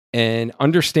And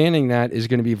understanding that is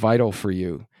going to be vital for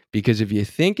you, because if you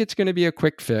think it's going to be a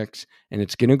quick fix and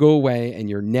it's going to go away and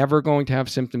you're never going to have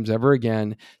symptoms ever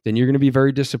again, then you're going to be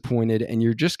very disappointed and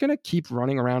you're just going to keep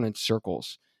running around in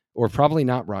circles, or probably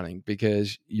not running,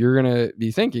 because you're going to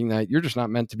be thinking that you're just not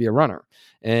meant to be a runner.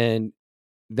 And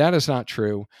that is not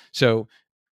true. So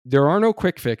there are no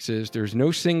quick fixes. There's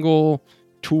no single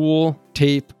tool,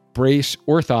 tape, brace,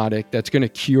 orthotic that's going to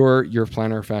cure your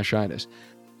plantar fasciitis.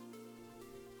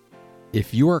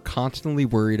 If you are constantly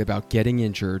worried about getting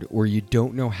injured, or you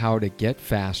don't know how to get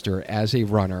faster as a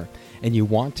runner and you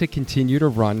want to continue to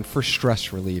run for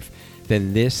stress relief,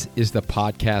 then this is the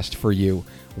podcast for you.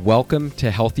 Welcome to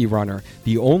Healthy Runner,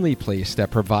 the only place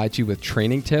that provides you with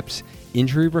training tips,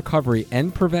 injury recovery,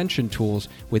 and prevention tools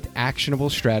with actionable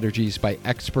strategies by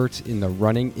experts in the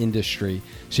running industry,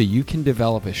 so you can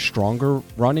develop a stronger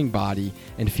running body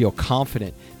and feel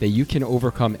confident that you can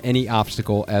overcome any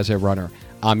obstacle as a runner.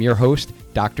 I'm your host,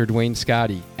 Dr. Dwayne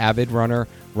Scotty, avid runner,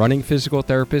 running physical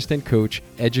therapist and coach,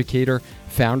 educator,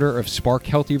 founder of Spark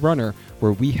Healthy Runner,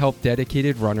 where we help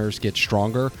dedicated runners get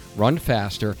stronger, run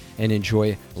faster, and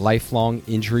enjoy lifelong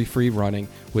injury-free running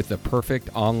with the perfect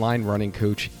online running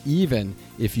coach, even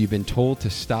if you've been told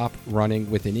to stop running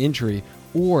with an injury,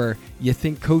 or you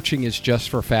think coaching is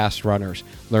just for fast runners.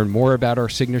 Learn more about our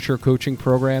signature coaching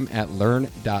program at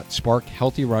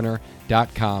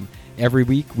learn.sparkhealthyrunner.com. Every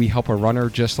week, we help a runner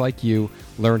just like you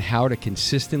learn how to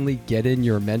consistently get in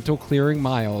your mental clearing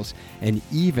miles and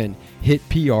even hit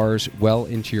PRs well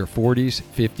into your 40s,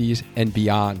 50s, and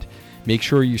beyond. Make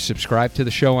sure you subscribe to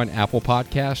the show on Apple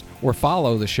Podcast or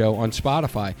follow the show on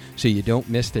Spotify so you don't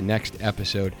miss the next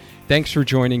episode. Thanks for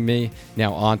joining me.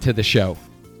 Now on to the show.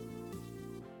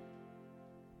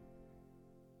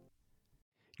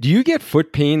 Do you get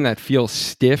foot pain that feels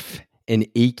stiff and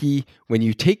achy when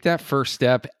you take that first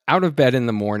step out of bed in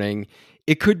the morning?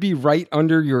 It could be right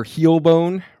under your heel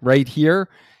bone right here,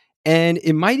 and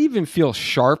it might even feel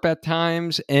sharp at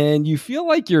times, and you feel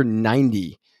like you're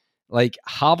 90, like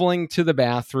hobbling to the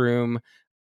bathroom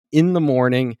in the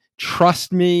morning.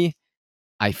 Trust me,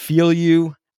 I feel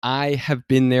you. I have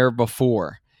been there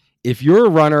before. If you're a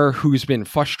runner who's been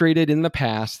frustrated in the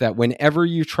past that whenever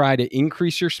you try to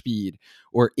increase your speed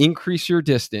or increase your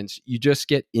distance, you just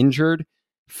get injured,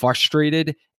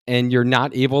 frustrated, and you're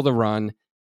not able to run,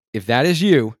 if that is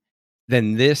you,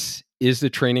 then this is the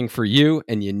training for you,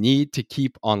 and you need to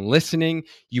keep on listening.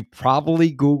 You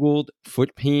probably Googled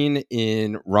foot pain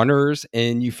in runners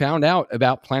and you found out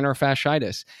about plantar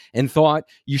fasciitis and thought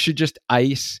you should just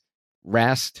ice,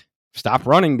 rest, stop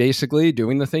running, basically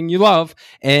doing the thing you love,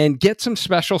 and get some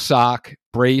special sock,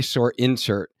 brace, or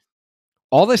insert.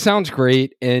 All this sounds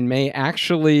great and may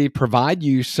actually provide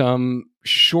you some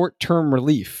short-term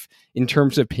relief in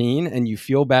terms of pain and you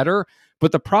feel better.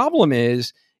 But the problem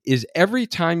is every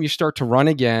time you start to run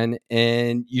again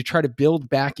and you try to build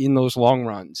back in those long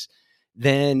runs,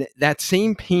 then that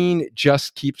same pain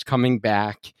just keeps coming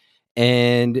back,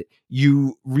 and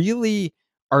you really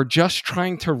are just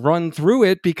trying to run through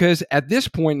it because at this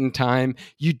point in time,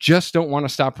 you just don't want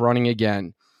to stop running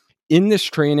again. In this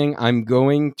training, I'm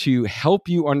going to help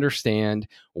you understand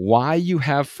why you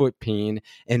have foot pain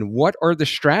and what are the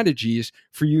strategies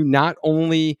for you not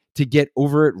only to get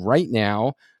over it right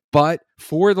now, but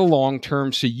for the long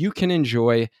term so you can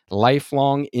enjoy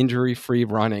lifelong injury-free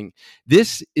running.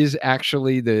 This is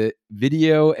actually the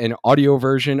video and audio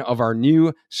version of our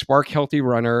new Spark Healthy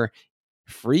Runner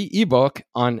free ebook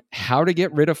on how to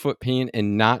get rid of foot pain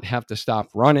and not have to stop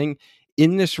running.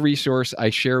 In this resource, I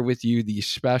share with you the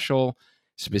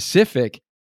specific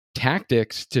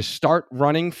tactics to start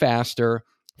running faster,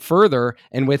 further,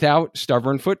 and without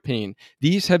stubborn foot pain.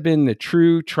 These have been the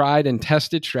true, tried, and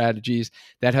tested strategies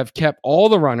that have kept all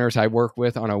the runners I work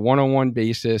with on a one-on-one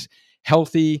basis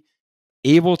healthy,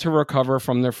 able to recover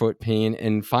from their foot pain,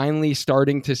 and finally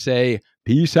starting to say,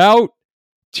 peace out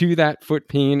to that foot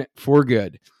pain for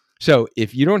good. So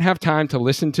if you don't have time to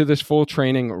listen to this full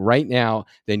training right now,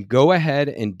 then go ahead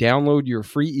and download your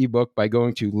free ebook by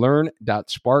going to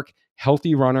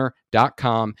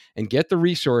learn.sparkhealthyrunner.com and get the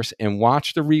resource and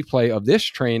watch the replay of this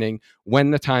training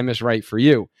when the time is right for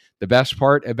you. The best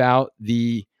part about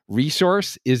the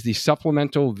resource is the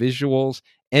supplemental visuals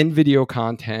and video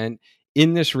content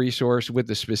in this resource with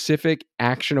the specific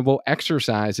actionable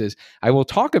exercises I will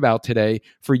talk about today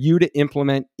for you to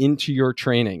implement into your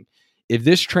training. In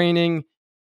this training,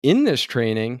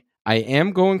 I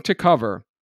am going to cover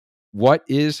what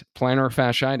is plantar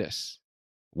fasciitis,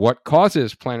 what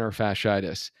causes plantar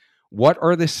fasciitis, what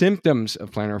are the symptoms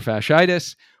of plantar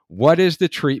fasciitis, what is the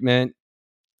treatment,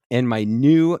 and my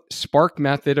new Spark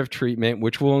method of treatment,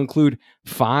 which will include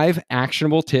 5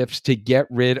 actionable tips to get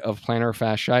rid of plantar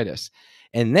fasciitis.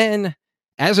 And then,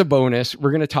 as a bonus,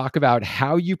 we're going to talk about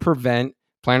how you prevent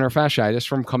plantar fasciitis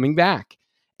from coming back.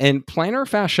 And plantar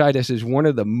fasciitis is one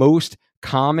of the most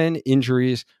common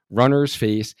injuries runners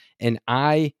face, and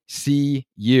I see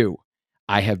you.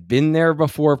 I have been there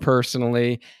before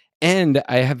personally, and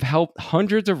I have helped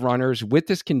hundreds of runners with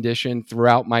this condition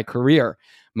throughout my career.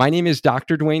 My name is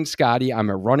Dr. Dwayne Scotty. I'm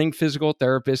a running physical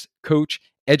therapist, coach,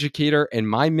 educator, and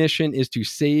my mission is to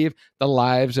save the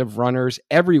lives of runners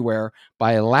everywhere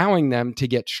by allowing them to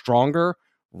get stronger,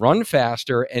 run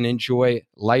faster, and enjoy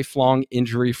lifelong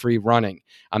injury-free running.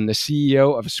 I'm the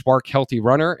CEO of Spark Healthy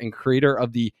Runner and creator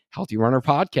of the Healthy Runner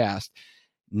podcast.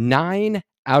 9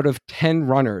 out of 10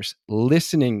 runners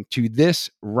listening to this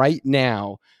right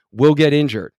now will get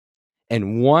injured.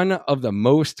 And one of the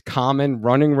most common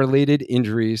running related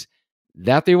injuries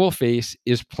that they will face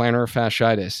is plantar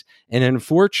fasciitis. And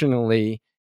unfortunately,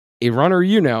 a runner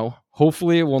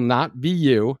hopefully it will not be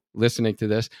you listening to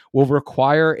this, will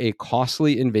require a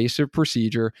costly invasive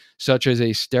procedure such as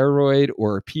a steroid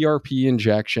or a PRP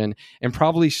injection. And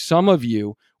probably some of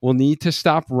you will need to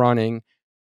stop running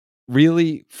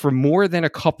really for more than a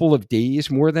couple of days,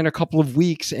 more than a couple of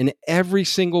weeks. And every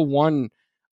single one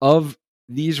of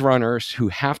these runners who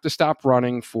have to stop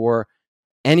running for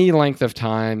any length of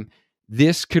time,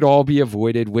 this could all be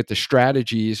avoided with the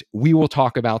strategies we will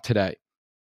talk about today.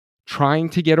 Trying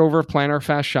to get over plantar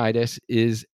fasciitis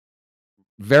is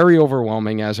very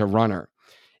overwhelming as a runner.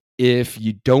 If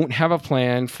you don't have a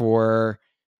plan for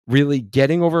really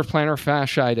getting over plantar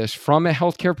fasciitis from a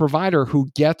healthcare provider who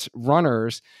gets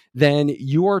runners, then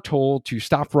you are told to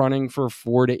stop running for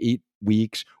 4 to 8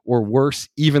 weeks or worse,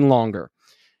 even longer.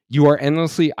 You are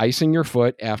endlessly icing your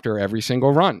foot after every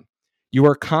single run. You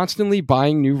are constantly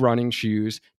buying new running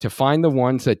shoes to find the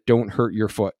ones that don't hurt your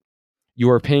foot. You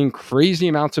are paying crazy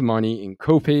amounts of money in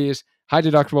copays, high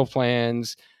deductible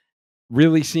plans,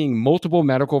 really seeing multiple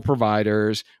medical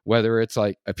providers, whether it's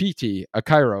like a PT, a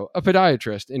chiro, a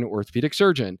podiatrist, an orthopedic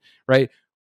surgeon, right?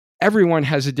 Everyone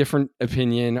has a different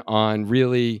opinion on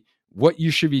really what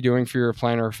you should be doing for your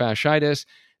plantar fasciitis.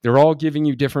 They're all giving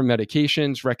you different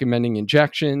medications, recommending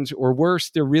injections, or worse,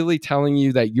 they're really telling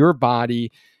you that your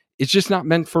body is just not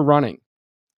meant for running.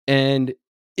 And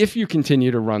if you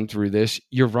continue to run through this,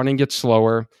 your running gets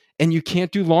slower and you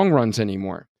can't do long runs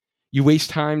anymore. You waste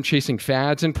time chasing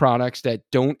fads and products that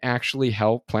don't actually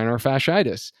help plantar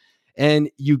fasciitis. And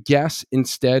you guess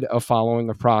instead of following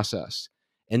a process.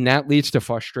 And that leads to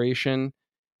frustration,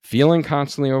 feeling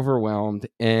constantly overwhelmed.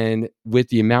 And with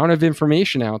the amount of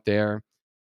information out there,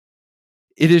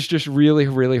 it is just really,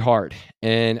 really hard.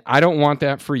 And I don't want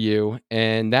that for you.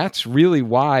 And that's really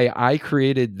why I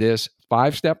created this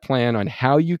 5-step plan on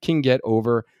how you can get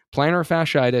over plantar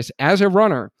fasciitis as a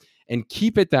runner and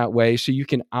keep it that way so you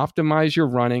can optimize your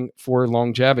running for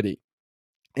longevity.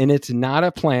 And it's not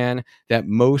a plan that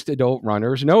most adult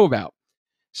runners know about.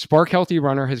 Spark Healthy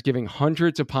Runner has given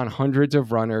hundreds upon hundreds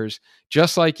of runners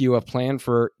just like you a plan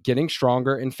for getting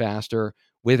stronger and faster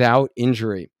without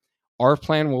injury. Our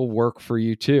plan will work for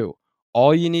you too.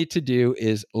 All you need to do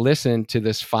is listen to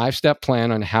this 5-step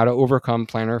plan on how to overcome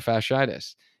plantar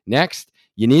fasciitis. Next,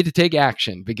 you need to take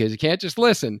action because you can't just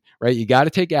listen, right? You got to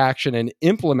take action and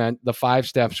implement the 5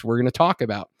 steps we're going to talk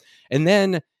about. And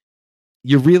then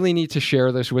you really need to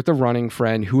share this with a running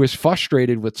friend who is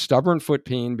frustrated with stubborn foot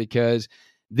pain, because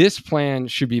this plan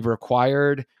should be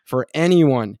required for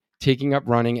anyone taking up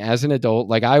running as an adult,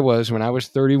 like I was when I was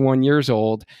 31 years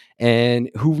old, and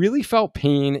who really felt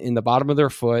pain in the bottom of their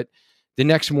foot the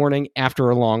next morning after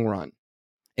a long run.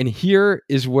 And here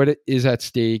is what is at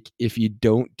stake if you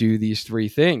don't do these 3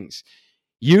 things.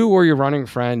 You or your running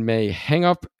friend may hang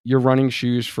up your running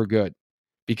shoes for good,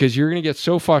 because you're going to get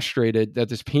so frustrated that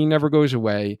this pain never goes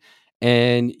away,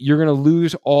 and you're going to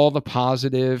lose all the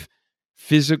positive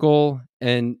physical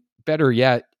and, better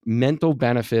yet, mental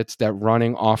benefits that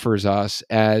running offers us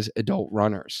as adult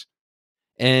runners.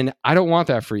 And I don't want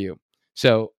that for you.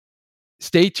 So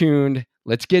stay tuned.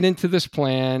 Let's get into this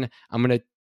plan. I'm going to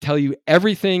tell you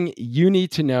everything you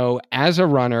need to know as a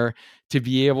runner to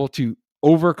be able to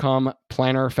overcome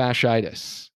plantar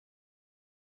fasciitis.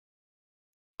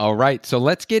 All right, so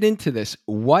let's get into this.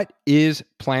 What is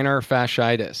plantar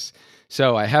fasciitis?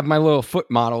 So I have my little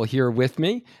foot model here with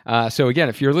me. So again,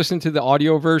 if you're listening to the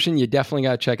audio version, you definitely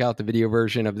got to check out the video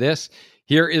version of this.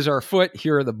 Here is our foot.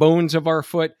 Here are the bones of our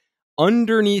foot.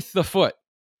 Underneath the foot,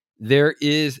 there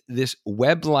is this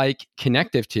web-like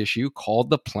connective tissue called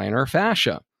the plantar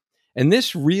fascia. And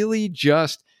this really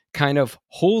just kind of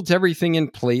holds everything in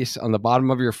place on the bottom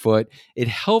of your foot. It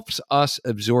helps us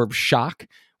absorb shock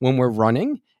when we're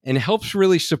running and helps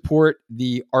really support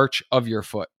the arch of your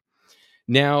foot.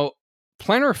 Now,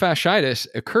 plantar fasciitis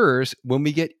occurs when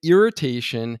we get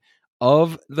irritation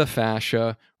of the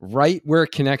fascia right where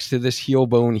it connects to this heel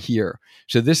bone here.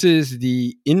 So this is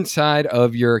the inside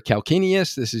of your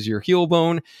calcaneus. This is your heel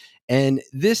bone. And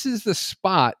this is the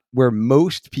spot where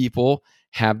most people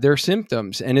have their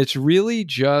symptoms. And it's really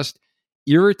just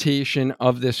irritation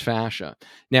of this fascia.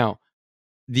 Now,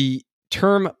 the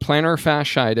term plantar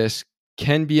fasciitis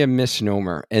can be a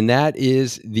misnomer, and that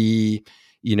is the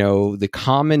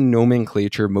common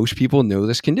nomenclature most people know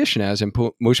this condition as, and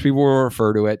most people will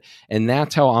refer to it. And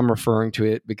that's how I'm referring to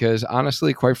it, because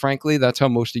honestly, quite frankly, that's how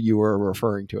most of you are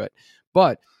referring to it.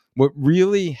 But what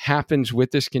really happens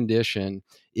with this condition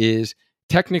is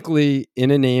technically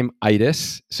in a name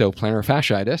itis, so plantar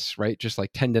fasciitis, right? Just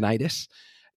like tendonitis.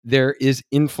 There is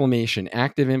inflammation,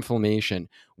 active inflammation.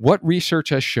 What research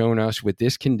has shown us with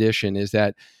this condition is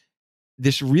that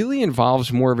this really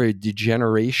involves more of a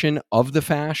degeneration of the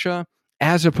fascia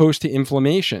as opposed to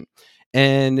inflammation.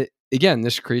 And again,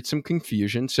 this creates some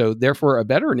confusion. So therefore, a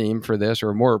better name for this, or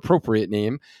a more appropriate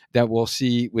name that we'll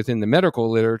see within the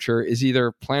medical literature, is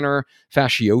either plantar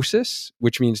fasciosis,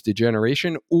 which means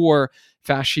degeneration, or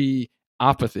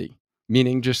fasciopathy,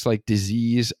 meaning just like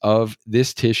disease of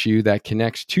this tissue that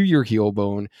connects to your heel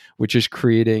bone, which is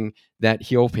creating that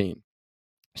heel pain.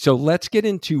 So let's get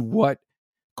into what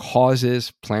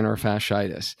causes plantar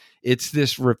fasciitis. It's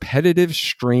this repetitive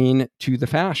strain to the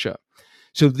fascia.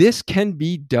 So this can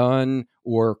be done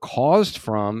or caused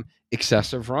from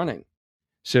excessive running.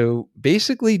 So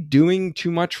basically doing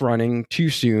too much running too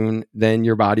soon than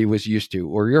your body was used to,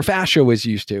 or your fascia was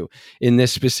used to in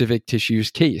this specific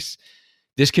tissue's case.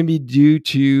 This can be due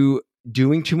to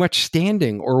doing too much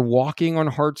standing or walking on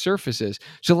hard surfaces.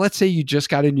 So let's say you just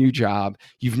got a new job,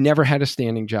 you've never had a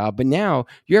standing job, but now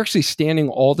you're actually standing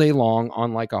all day long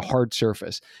on like a hard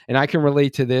surface. And I can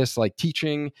relate to this, like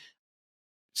teaching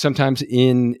sometimes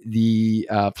in the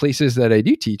places that I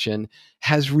do teach in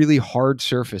has really hard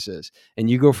surfaces. And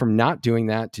you go from not doing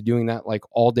that to doing that like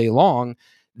all day long.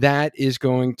 That is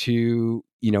going to,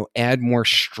 add more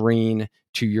strain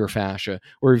to your fascia.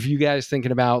 Or if you guys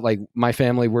thinking about, like my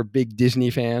family, we're big Disney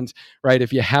fans, right?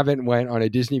 If you haven't went on a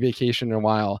Disney vacation in a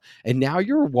while, and now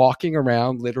you're walking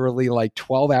around literally like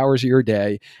 12 hours of your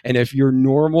day, and if your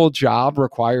normal job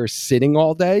requires sitting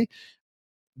all day,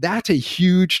 that's a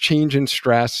huge change in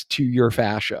stress to your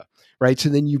fascia, right? So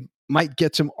then you might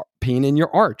get some pain in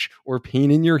your arch or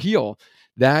pain in your heel.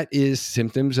 That is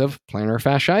symptoms of plantar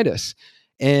fasciitis.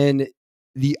 And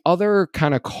the other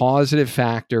kind of causative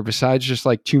factor, besides just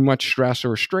like too much stress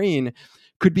or strain,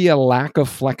 could be a lack of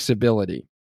flexibility.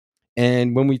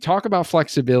 And when we talk about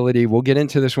flexibility, we'll get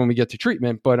into this when we get to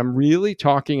treatment, but I'm really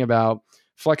talking about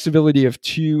flexibility of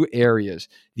two areas: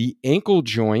 the ankle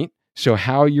joint, so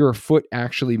how your foot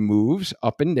actually moves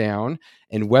up and down,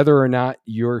 and whether or not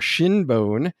your shin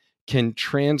bone can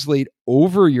translate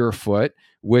over your foot,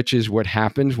 which is what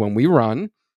happens when we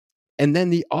run. And then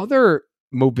the other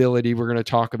mobility we're going to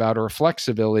talk about, or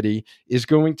flexibility, is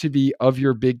going to be of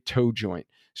your big toe joint.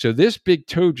 So this big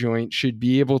toe joint should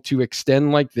be able to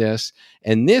extend like this,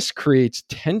 and this creates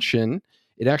tension.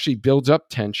 It actually builds up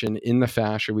tension in the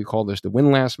fascia. We call this the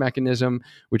windlass mechanism,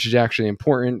 which is actually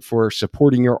important for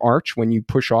supporting your arch when you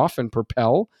push off and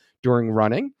propel during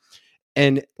running.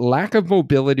 And lack of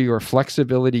mobility or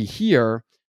flexibility here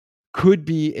could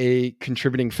be a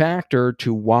contributing factor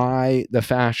to why the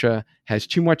fascia has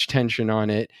too much tension on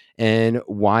it and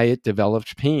why it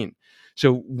develops pain.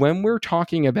 So when we're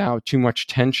talking about too much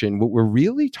tension, what we're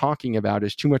really talking about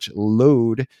is too much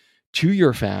load to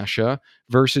your fascia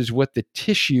versus what the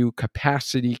tissue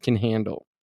capacity can handle.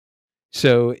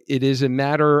 So it is a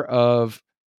matter of,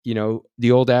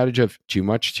 the old adage of too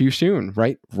much too soon,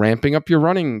 right? Ramping up your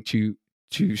running too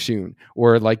soon,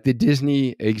 or like the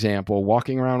Disney example,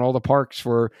 walking around all the parks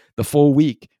for the full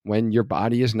week when your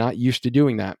body is not used to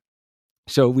doing that.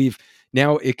 So we've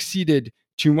now exceeded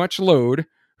too much load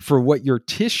for what your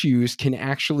tissues can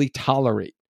actually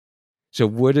tolerate. So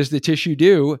what does the tissue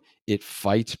do? It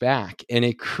fights back, and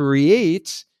it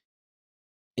creates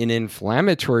an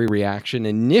inflammatory reaction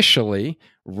initially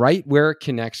right where it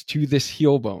connects to this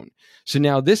heel bone. So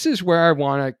now this is where I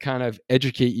want to kind of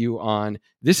educate you on.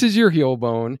 This is your heel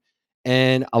bone.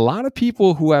 And a lot of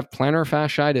people who have plantar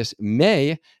fasciitis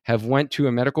may have went to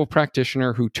a medical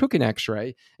practitioner who took an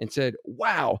x-ray and said,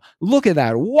 wow, look at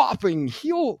that whopping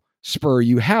heel spur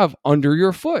you have under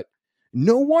your foot.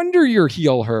 No wonder your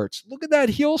heel hurts. Look at that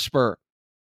heel spur.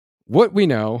 what we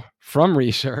know from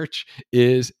research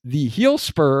is the heel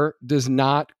spur does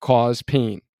not cause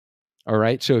pain. All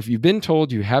right. So if you've been told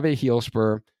you have a heel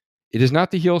spur, it is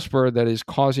not the heel spur that is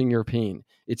causing your pain.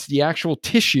 It's the actual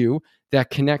tissue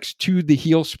that connects to the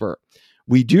heel spur.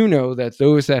 We do know that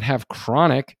those that have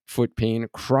chronic foot pain,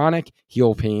 chronic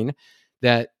heel pain,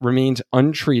 that remains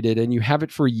untreated, and you have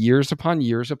it for years upon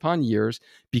years upon years,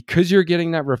 because you're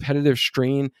getting that repetitive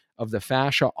strain of the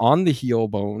fascia on the heel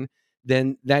bone,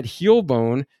 then that heel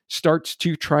bone starts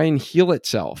to try and heal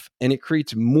itself, and it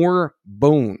creates more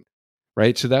bone,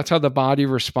 right? So that's how the body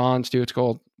responds to, it's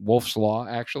called Wolff's Law,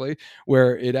 actually,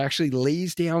 where it actually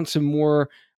lays down some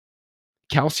more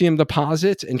calcium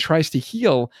deposits and tries to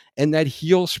heal, and that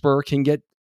heel spur can get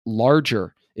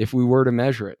larger if we were to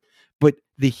measure it. But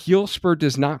the heel spur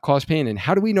does not cause pain. And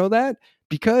how do we know that?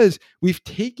 Because we've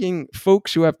taken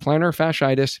folks who have plantar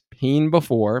fasciitis pain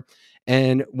before,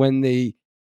 and when they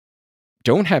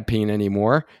don't have pain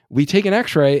anymore, we take an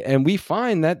x-ray and we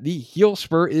find that the heel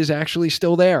spur is actually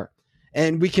still there.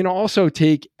 And we can also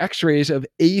take x-rays of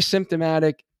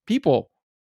asymptomatic people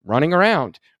running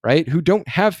around, right, who don't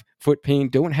have foot pain,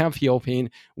 don't have heel pain.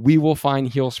 We will find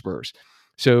heel spurs.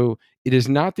 So it is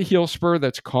not the heel spur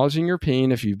that's causing your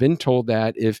pain. If you've been told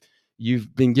that, if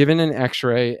you've been given an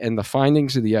x-ray and the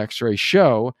findings of the x-ray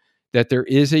show that there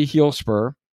is a heel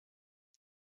spur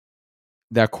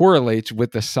that correlates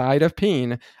with the side of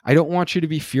pain, I don't want you to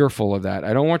be fearful of that.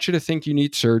 I don't want you to think you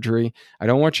need surgery. I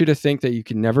don't want you to think that you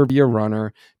can never be a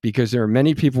runner, because there are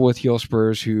many people with heel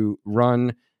spurs who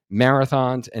run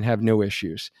marathons and have no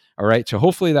issues. All right. So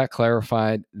hopefully that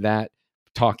clarified that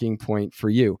talking point for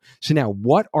you. So now,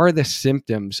 what are the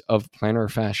symptoms of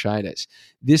plantar fasciitis?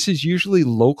 This is usually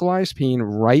localized pain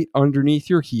right underneath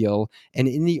your heel and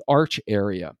in the arch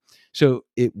area. So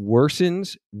it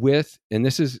worsens with, and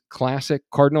this is classic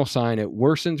cardinal sign, it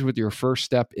worsens with your first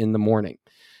step in the morning.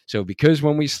 So because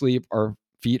when we sleep, our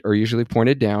feet are usually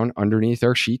pointed down underneath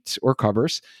our sheets or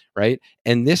covers, right?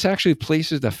 And this actually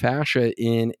places the fascia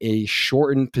in a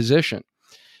shortened position.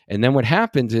 And then what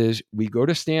happens is we go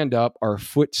to stand up, our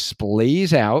foot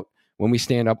splays out. When we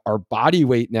stand up, our body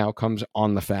weight now comes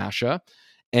on the fascia,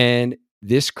 and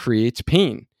this creates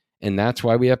pain. And that's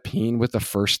why we have pain with the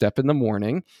first step in the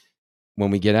morning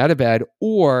when we get out of bed,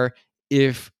 or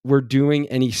if we're doing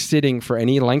any sitting for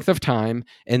any length of time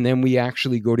and then we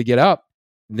actually go to get up,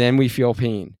 then we feel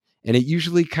pain. And it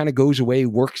usually kind of goes away,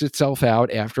 works itself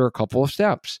out after a couple of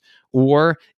steps.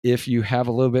 Or if you have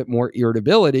a little bit more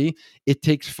irritability, it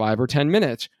takes 5 or 10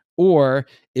 minutes. Or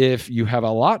if you have a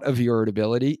lot of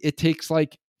irritability, it takes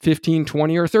like 15,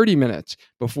 20, or 30 minutes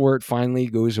before it finally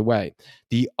goes away.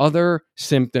 The other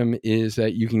symptom is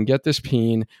that you can get this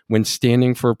pain when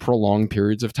standing for prolonged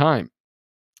periods of time.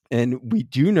 And we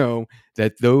do know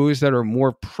that those that are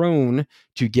more prone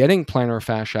to getting plantar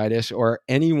fasciitis, or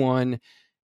anyone,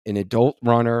 an adult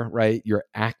runner, right? You're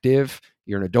active,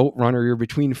 you're an adult runner, you're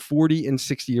between 40 and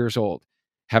 60 years old.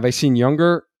 Have I seen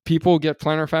younger people get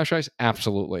plantar fasciitis?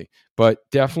 Absolutely. But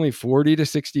definitely 40 to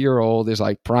 60-year-old is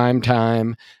like prime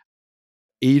time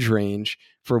age range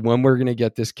for when we're going to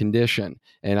get this condition.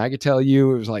 And I could tell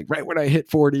you, it was like right when I hit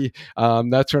 40,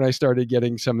 that's when I started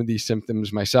getting some of these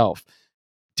symptoms myself.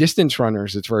 Distance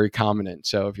runners, it's very common in.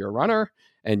 So if you're a runner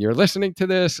and you're listening to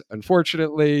this,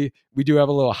 unfortunately, we do have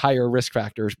a little higher risk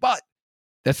factors, but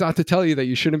that's not to tell you that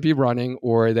you shouldn't be running,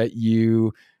 or that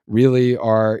you really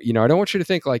are, I don't want you to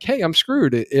think like, hey, I'm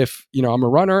screwed if, I'm a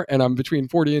runner and I'm between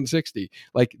 40 and 60.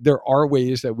 Like, there are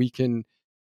ways that we can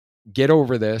get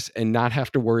over this and not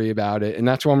have to worry about it. And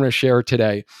that's what I'm going to share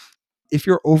today. If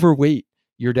you're overweight,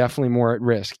 you're definitely more at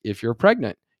risk. If you're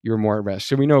pregnant, you're more at risk.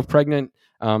 So we know pregnant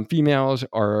females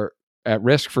are at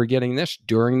risk for getting this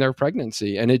during their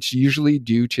pregnancy. And it's usually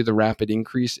due to the rapid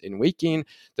increase in weight gain,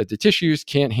 that the tissues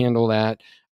can't handle that.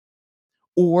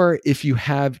 Or if you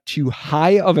have too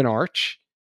high of an arch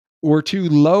or too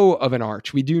low of an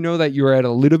arch, we do know that you're at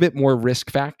a little bit more risk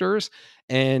factors.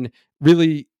 And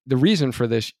really, the reason for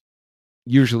this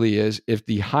usually is, if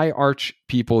the high arch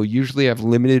people usually have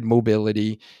limited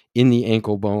mobility in the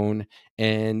ankle bone,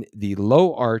 and the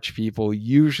low arch people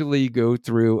usually go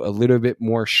through a little bit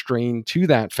more strain to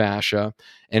that fascia,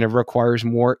 and it requires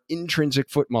more intrinsic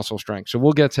foot muscle strength. So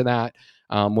we'll get to that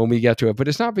when we get to it. But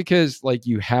it's not because like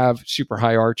you have super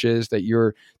high arches that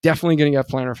you're definitely going to get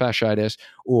plantar fasciitis,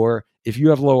 or if you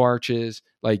have low arches,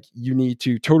 like you need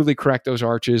to totally correct those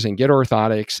arches and get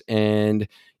orthotics, and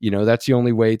that's the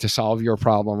only way to solve your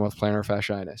problem with plantar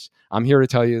fasciitis. I'm here to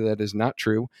tell you that is not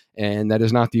true, and that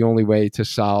is not the only way to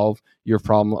solve your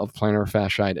problem of plantar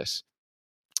fasciitis.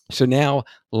 So now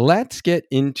let's get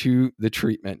into the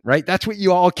treatment, right? That's what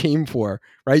you all came for,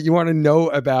 right? You want to know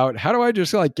about how do I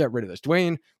just like get rid of this?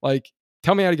 Dwayne, like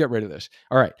tell me how to get rid of this.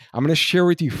 All right. I'm going to share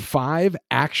with you 5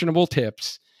 actionable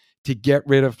tips to get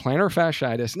rid of plantar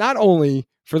fasciitis, not only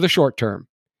for the short term,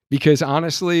 because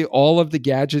honestly, all of the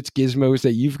gadgets, gizmos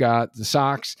that you've got, the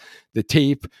socks, the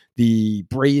tape, the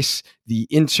brace, the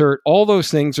insert, all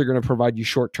those things are going to provide you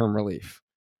short-term relief.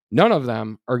 None of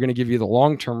them are going to give you the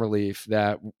long-term relief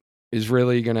that is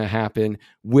really going to happen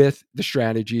with the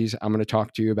strategies I'm going to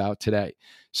talk to you about today.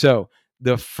 So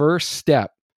the first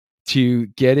step to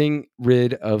getting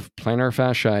rid of plantar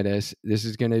fasciitis, this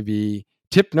is going to be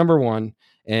tip number 1,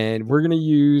 and we're going to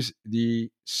use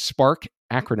the SPARK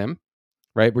acronym,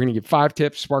 right? We're going to give 5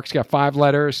 tips. SPARK's got 5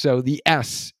 letters. So the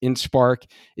S in SPARK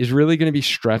is really going to be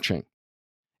stretching.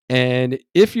 And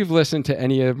if you've listened to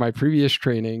any of my previous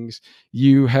trainings,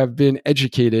 you have been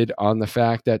educated on the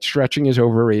fact that stretching is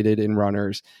overrated in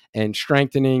runners and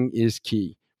strengthening is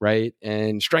key, right?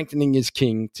 And strengthening is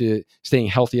king to staying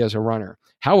healthy as a runner.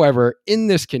 However, in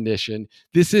this condition,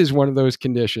 this is one of those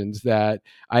conditions that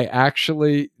I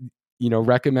actually,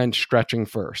 recommend stretching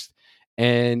first.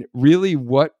 And really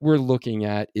what we're looking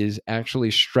at is actually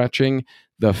stretching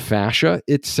the fascia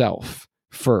itself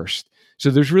first. So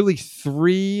there's really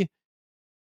 3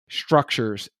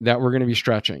 structures that we're going to be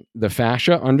stretching. The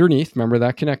fascia underneath, remember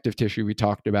that connective tissue we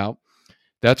talked about.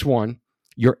 That's 1.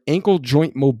 Your ankle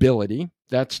joint mobility,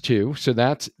 that's 2. So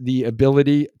that's the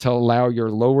ability to allow your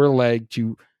lower leg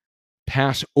to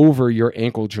pass over your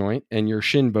ankle joint and your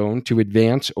shin bone to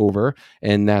advance over.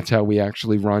 And that's how we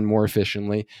actually run more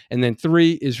efficiently. And then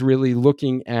 3 is really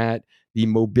looking at the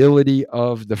mobility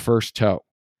of the first toe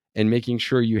and making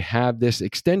sure you have this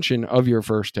extension of your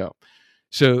first toe.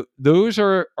 So those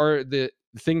are the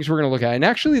things we're going to look at. And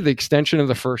actually the extension of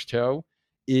the first toe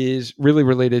is really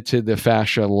related to the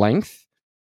fascia length.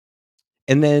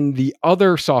 And then the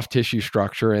other soft tissue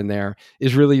structure in there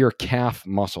is really your calf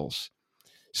muscles.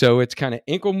 So it's kind of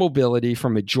ankle mobility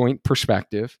from a joint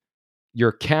perspective,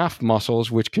 your calf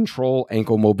muscles, which control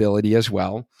ankle mobility as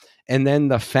well, and then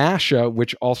the fascia,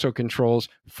 which also controls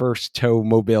first toe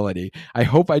mobility. I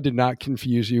hope I did not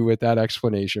confuse you with that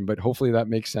explanation, but hopefully that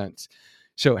makes sense.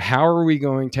 So how are we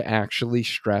going to actually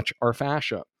stretch our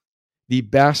fascia? The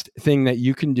best thing that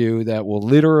you can do that will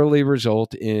literally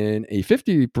result in a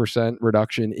 50%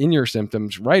 reduction in your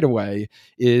symptoms right away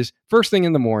is first thing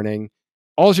in the morning.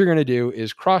 All you're going to do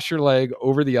is cross your leg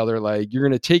over the other leg. You're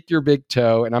going to take your big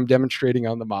toe, and I'm demonstrating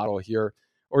on the model here,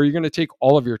 or you're going to take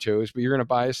all of your toes, but you're going to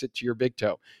bias it to your big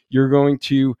toe. You're going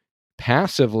to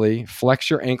passively flex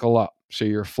your ankle up. So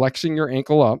you're flexing your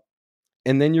ankle up,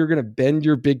 and then you're going to bend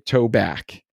your big toe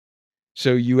back.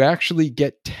 So you actually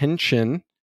get tension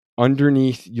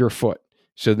underneath your foot.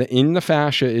 So in the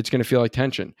fascia, it's going to feel like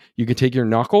tension. You can take your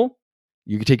knuckle,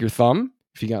 you can take your thumb,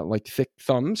 if you got like thick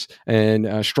thumbs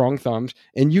and strong thumbs,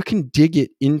 and you can dig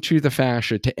it into the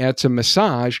fascia to add some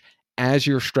massage as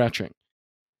you're stretching.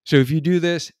 So if you do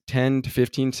this 10 to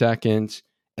 15 seconds,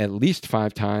 at least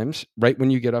 5 times, right when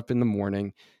you get up in the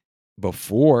morning,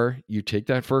 before you take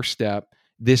that first step,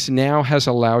 this now has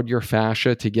allowed your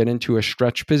fascia to get into a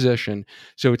stretch position.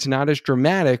 So it's not as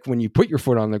dramatic when you put your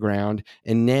foot on the ground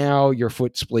and now your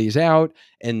foot splays out,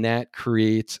 and that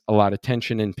creates a lot of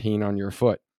tension and pain on your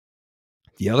foot.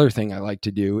 The other thing I like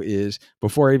to do is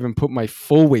before I even put my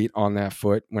full weight on that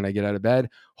foot when I get out of bed,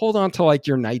 hold on to like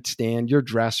your nightstand, your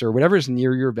dresser, whatever's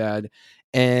near your bed.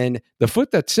 And the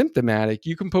foot that's symptomatic,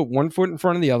 you can put one foot in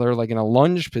front of the other, like in a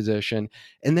lunge position,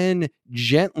 and then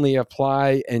gently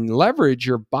apply and leverage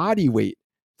your body weight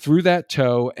through that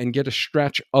toe and get a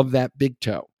stretch of that big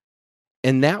toe.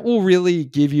 And that will really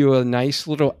give you a nice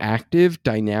little active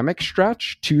dynamic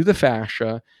stretch to the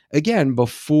fascia, again,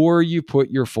 before you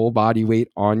put your full body weight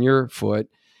on your foot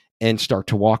and start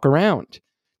to walk around.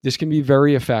 This can be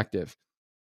very effective.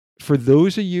 For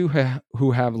those of you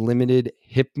who have limited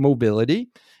hip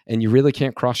mobility and you really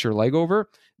can't cross your leg over,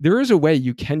 there is a way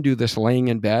you can do this laying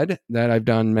in bed that I've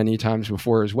done many times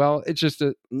before as well. It's just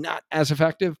not as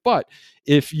effective. But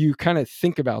if you kind of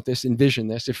think about this, envision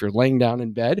this, if you're laying down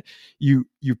in bed, you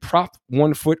prop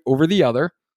one foot over the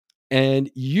other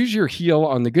and use your heel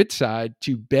on the good side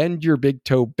to bend your big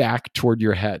toe back toward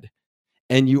your head.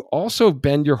 And you also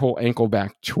bend your whole ankle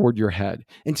back toward your head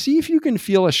and see if you can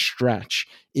feel a stretch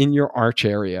in your arch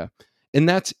area. And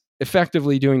that's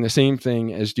effectively doing the same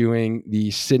thing as doing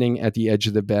the sitting at the edge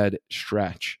of the bed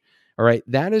stretch. All right.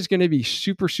 That is going to be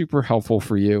super, super helpful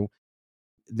for you.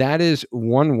 That is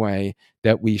one way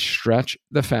that we stretch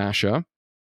the fascia.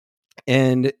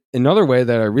 And another way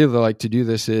that I really like to do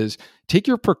this is take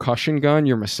your percussion gun,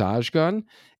 your massage gun,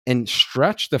 and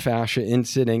stretch the fascia in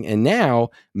sitting, and now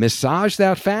massage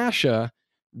that fascia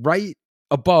right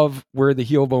above where the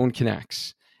heel bone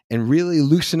connects and really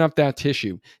loosen up that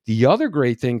tissue. The other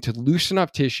great thing to loosen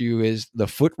up tissue is the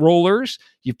foot rollers.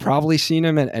 You've probably seen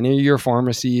them at any of your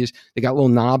pharmacies. They got little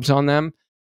knobs on them.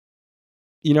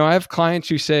 I have clients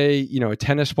who say, a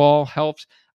tennis ball helps.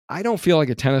 I don't feel like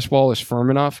a tennis ball is firm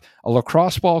enough. A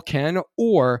lacrosse ball can,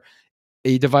 or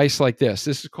a device like this.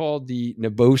 This is called the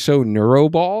Naboso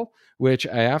NeuroBall, which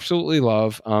I absolutely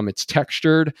love. It's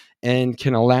textured and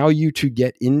can allow you to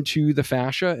get into the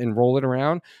fascia and roll it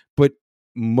around. But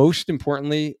most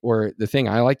importantly, or the thing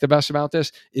I like the best about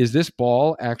this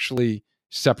ball actually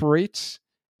separates,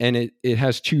 and it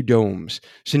has two domes.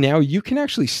 So now you can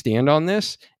actually stand on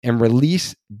this and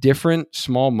release different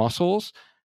small muscles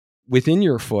within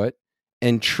your foot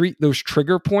and treat those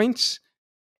trigger points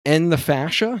and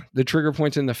the trigger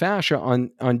points in the fascia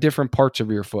on different parts of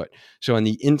your foot. So on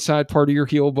the inside part of your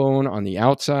heel bone, on the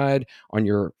outside, on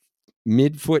your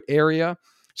midfoot area.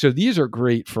 So these are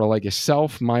great for like a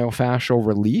self myofascial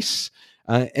release.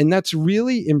 And that's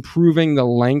really improving the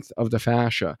length of the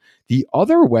fascia. The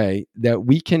other way that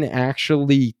we can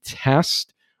actually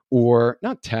test, or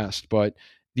not test, but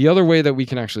the other way that we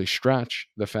can actually stretch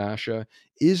the fascia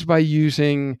is by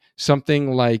using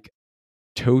something like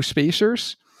toe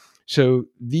spacers. So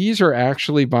these are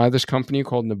actually by this company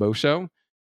called Naboso.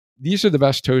 These are the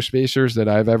best toe spacers that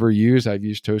I've ever used. I've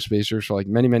used toe spacers for like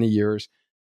many, many years.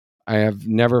 I have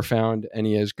never found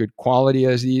any as good quality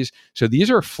as these. So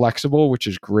these are flexible, which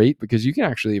is great because you can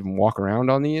actually even walk around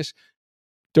on these.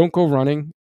 Don't go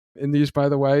running in these, by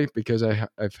the way, because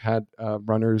I've had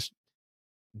runners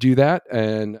do that,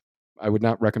 and I would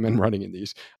not recommend running in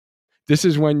these. This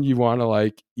is when you want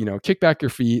to kick back your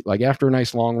feet, like after a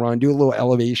nice long run, do a little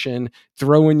elevation,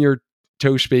 throw in your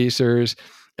toe spacers.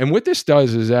 And what this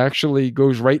does is actually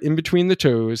goes right in between the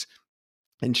toes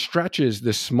and stretches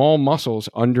the small muscles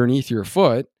underneath your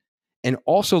foot and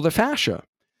also the fascia.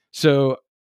 So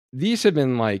these have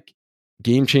been like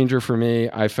game changer for me.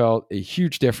 I felt a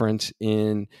huge difference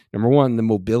in, number one, the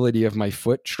mobility of my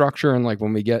foot structure. And like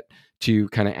when we get to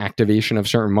kind of activation of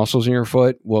certain muscles in your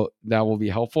foot, well, that will be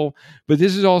helpful. But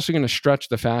this is also going to stretch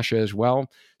the fascia as well.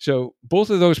 So both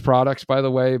of those products, by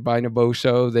the way, by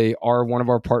Naboso, they are one of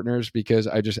our partners because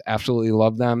I just absolutely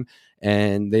love them.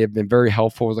 And they have been very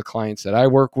helpful with the clients that I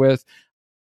work with.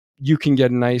 You can get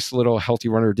a nice little Healthy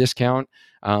Runner discount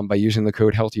by using the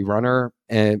code Healthy Runner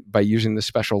and by using the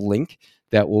special link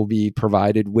that will be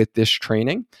provided with this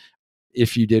training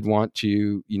if you did want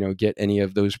to, get any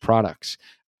of those products.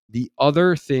 The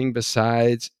other thing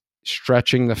besides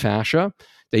stretching the fascia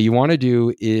that you want to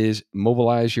do is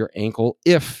mobilize your ankle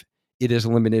if it is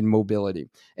limited mobility.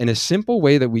 And a simple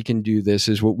way that we can do this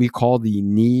is what we call the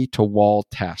knee to wall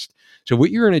test. So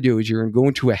what you're going to do is you're going to go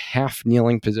into a half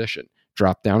kneeling position,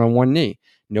 drop down on one knee.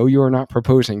 No, you are not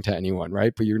proposing to anyone,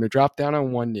 right? But you're going to drop down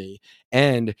on one knee.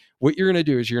 And what you're going to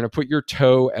do is you're going to put your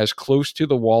toe as close to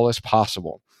the wall as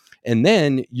possible. And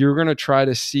then you're going to try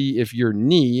to see if your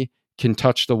knee can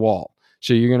touch the wall.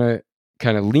 So you're going to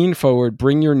kind of lean forward,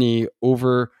 bring your knee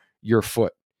over your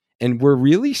foot. And we're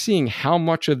really seeing how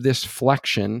much of this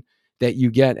flexion that you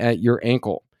get at your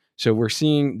ankle. So we're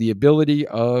seeing the ability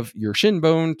of your shin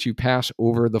bone to pass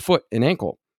over the foot and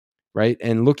ankle, right?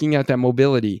 And looking at that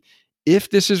mobility.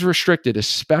 If this is restricted,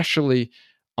 especially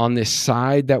on this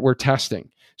side that we're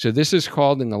testing. So this is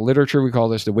called, in the literature, we call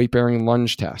this the weight-bearing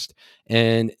lunge test.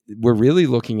 And we're really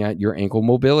looking at your ankle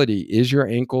mobility. Is your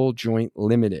ankle joint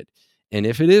limited? And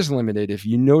if it is limited, if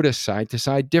you notice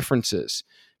side-to-side differences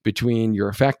between your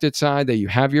affected side that you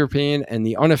have your pain and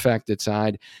the unaffected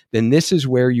side, then this is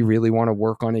where you really want to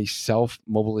work on a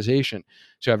self-mobilization.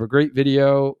 So I have a great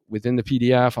video within the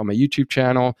PDF on my YouTube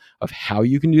channel of how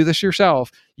you can do this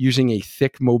yourself using a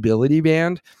thick mobility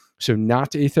band. So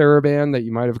not a TheraBand that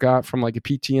you might have got from like a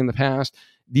PT in the past.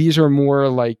 These are more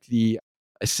like the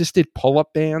assisted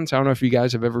pull-up bands. I don't know if you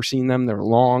guys have ever seen them. They're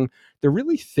long. They're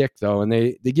really thick though, and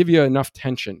they give you enough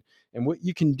tension. And what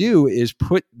you can do is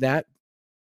put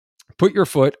your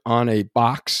foot on a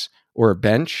box or a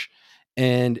bench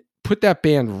and put that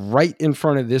band right in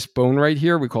front of this bone right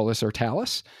here. We call this our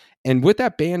talus. And what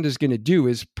that band is going to do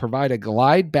is provide a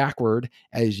glide backward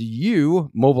as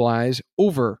you mobilize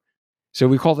over. So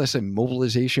we call this a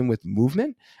mobilization with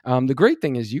movement. The great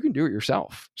thing is you can do it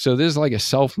yourself. So this is like a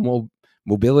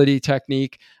self-mobility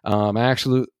technique. I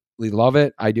absolutely love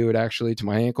it. I do it actually to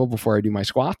my ankle before I do my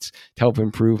squats to help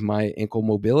improve my ankle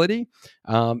mobility.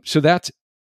 So that's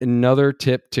another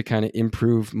tip to kind of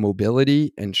improve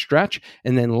mobility and stretch.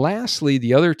 And then lastly,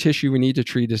 the other tissue we need to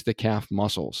treat is the calf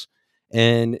muscles.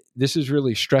 And this is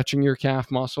really stretching your calf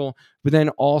muscle. But then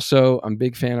also, I'm a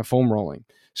big fan of foam rolling.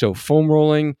 So foam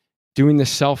rolling, doing the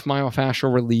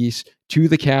self-myofascial release to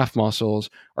the calf muscles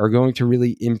are going to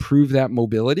really improve that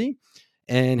mobility.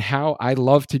 And how I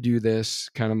love to do this,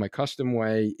 kind of my custom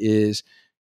way, is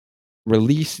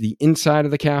release the inside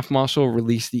of the calf muscle,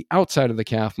 release the outside of the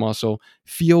calf muscle,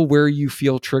 feel where you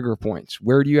feel trigger points.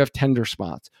 Where do you have tender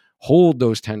spots? Hold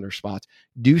those tender spots.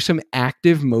 Do some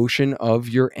active motion of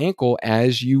your ankle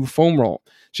as you foam roll.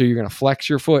 So you're going to flex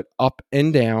your foot up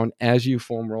and down as you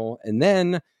foam roll. And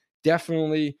then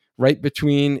definitely right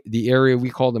between the area we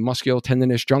call the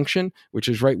musculotendinous junction, which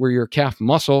is right where your calf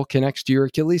muscle connects to your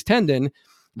Achilles tendon,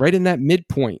 right in that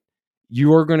midpoint,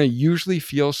 you are going to usually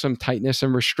feel some tightness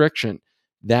and restriction.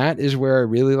 That is where I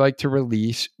really like to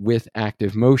release with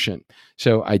active motion.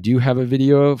 So I do have a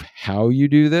video of how you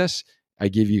do this. I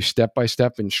give you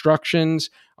step-by-step instructions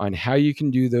on how you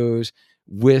can do those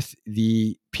with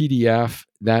the PDF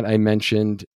that I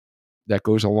mentioned that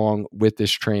goes along with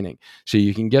this training. So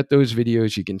you can get those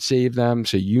videos, you can save them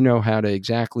so you know how to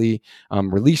exactly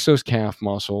release those calf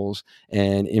muscles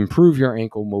and improve your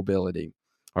ankle mobility.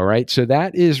 All right. So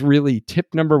that is really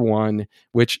tip number one,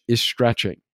 which is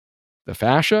stretching the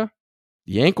fascia,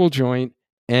 the ankle joint,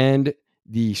 and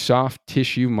the soft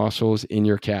tissue muscles in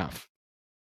your calf.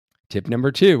 Tip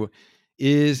number two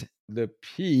is the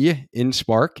P in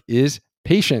Spark is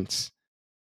patience.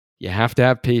 You have to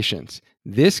have patience.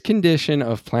 This condition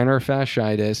of plantar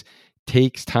fasciitis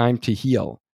takes time to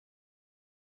heal.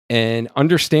 And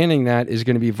understanding that is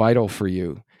going to be vital for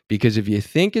you, because if you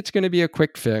think it's going to be a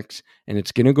quick fix and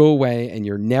it's going to go away and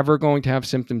you're never going to have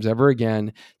symptoms ever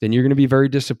again, then you're going to be very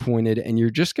disappointed and you're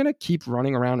just going to keep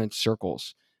running around in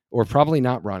circles, or probably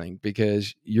not running,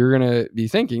 because you're going to be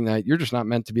thinking that you're just not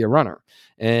meant to be a runner.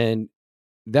 And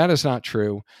that is not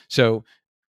true. So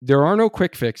there are no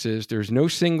quick fixes. There's no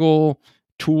single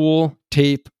tool,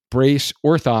 tape, brace,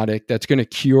 orthotic that's going to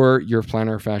cure your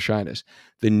plantar fasciitis.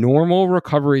 The normal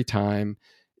recovery time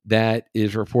that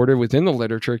is reported within the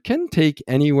literature can take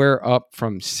anywhere up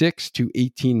from 6 to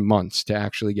 18 months to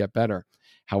actually get better.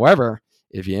 However,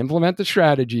 if you implement the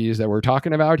strategies that we're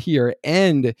talking about here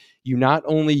and you not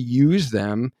only use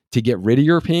them to get rid of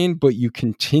your pain, but you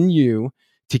continue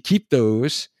to keep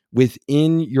those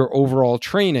within your overall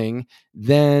training,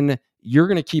 then you're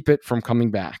going to keep it from coming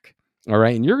back. All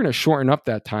right. And you're going to shorten up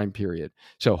that time period.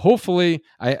 So hopefully,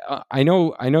 I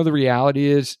know the reality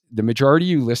is the majority of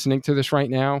you listening to this right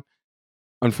now,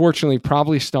 unfortunately,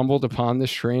 probably stumbled upon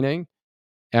this training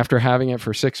after having it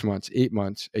for 6 months, 8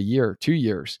 months, a year, 2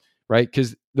 years, right?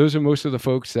 Because those are most of the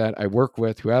folks that I work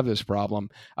with who have this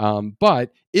problem.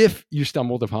 But if you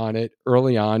stumbled upon it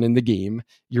early on in the game,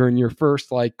 you're in your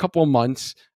first like couple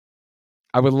months,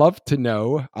 I would love to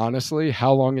know, honestly,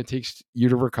 how long it takes you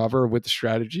to recover with the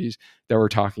strategies that we're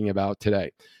talking about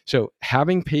today. So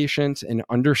having patience and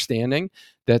understanding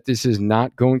that this is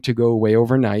not going to go away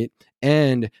overnight,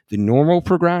 and the normal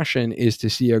progression is to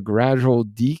see a gradual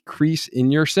decrease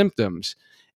in your symptoms.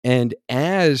 And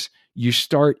as you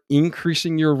start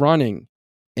increasing your running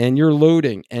and your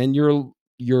loading and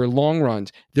your long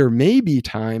runs, there may be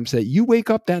times that you wake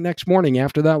up that next morning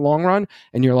after that long run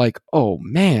and you're like, oh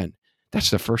man, that's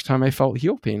the first time I felt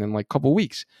heel pain in like a couple of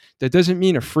weeks. That doesn't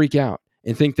mean to freak out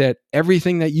and think that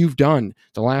everything that you've done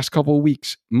the last couple of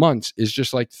weeks, months is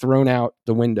just like thrown out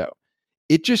the window.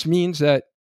 It just means that,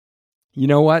 you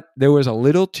know what, there was a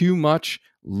little too much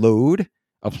load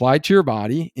applied to your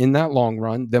body in that long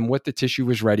run than what the tissue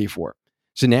was ready for.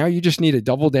 So now you just need to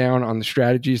double down on the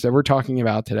strategies that we're talking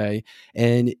about today,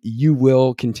 and you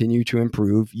will continue to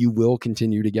improve. You will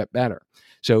continue to get better.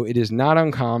 So it is not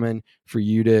uncommon for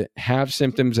you to have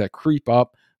symptoms that creep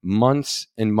up months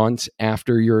and months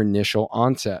after your initial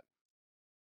onset.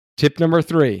 Tip number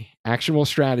 3, actionable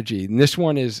strategy. And this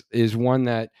one is one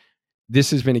that this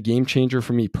has been a game changer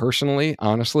for me personally,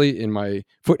 honestly, in my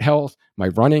foot health, my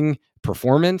running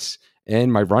performance,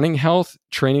 and my running health,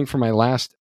 training for my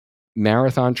last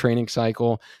marathon training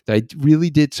cycle, that I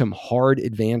really did some hard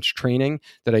advanced training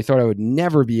that I thought I would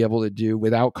never be able to do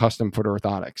without custom foot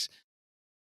orthotics.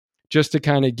 Just to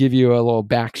kind of give you a little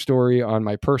backstory on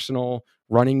my personal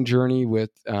running journey with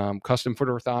custom foot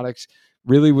orthotics,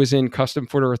 really was in custom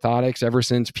foot orthotics ever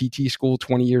since PT school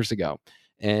 20 years ago,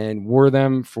 and wore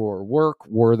them for work,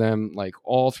 wore them like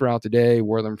all throughout the day,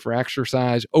 wore them for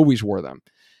exercise, always wore them.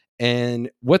 And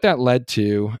what that led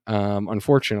to,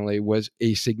 unfortunately, was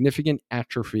a significant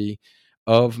atrophy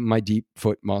of my deep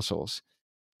foot muscles.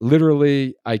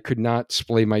 literally, I could not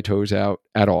splay my toes out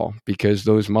at all because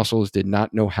those muscles did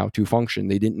not know how to function.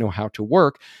 They didn't know how to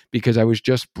work because I was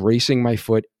just bracing my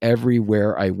foot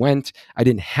everywhere I went. I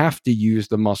didn't have to use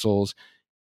the muscles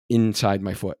inside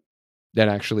my foot that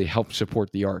actually help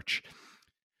support the arch.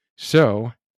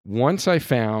 So once I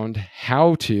found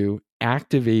how to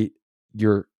activate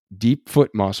your deep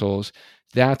foot muscles,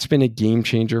 that's been a game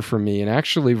changer for me, and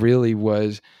actually really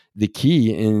was the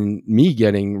key in me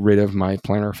getting rid of my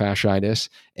plantar fasciitis.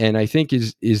 And I think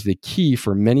is the key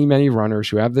for many, many runners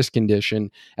who have this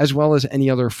condition, as well as any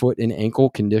other foot and ankle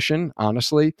condition,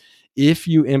 honestly. If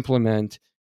you implement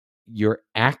your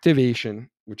activation,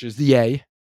 which is the A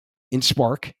in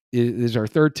Spark, is our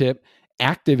third tip.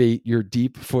 Activate your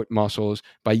deep foot muscles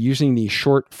by using the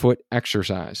short foot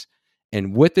exercise.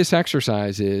 And what this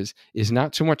exercise is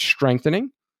not so much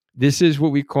strengthening. This is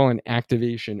what we call an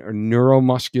activation or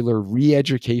neuromuscular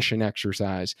re-education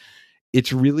exercise.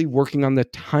 It's really working on the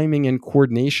timing and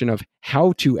coordination of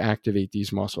how to activate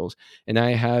these muscles. And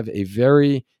I have a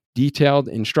very detailed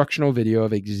instructional video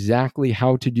of exactly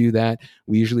how to do that.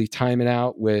 We usually time it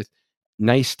out with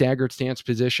nice staggered stance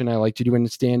position. I like to do it in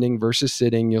standing versus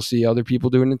sitting. You'll see other people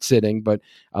doing it sitting, but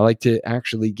I like to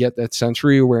actually get that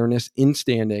sensory awareness in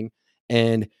standing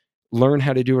and learn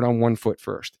how to do it on one foot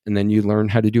first. And then you learn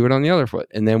how to do it on the other foot.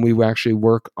 And then we actually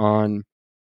work on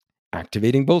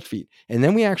activating both feet. And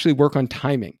then we actually work on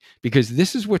timing, because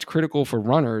this is what's critical for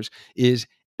runners is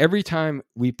every time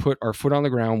we put our foot on the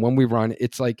ground when we run,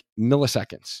 it's like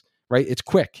milliseconds, right? It's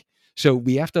quick. So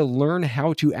we have to learn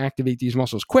how to activate these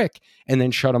muscles quick and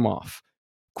then shut them off.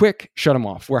 Quick, shut them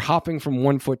off. We're hopping from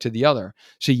one foot to the other.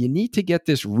 So you need to get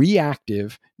this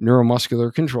reactive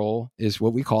neuromuscular control, is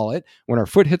what we call it. When our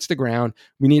foot hits the ground,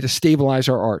 we need to stabilize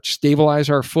our arch, stabilize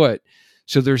our foot,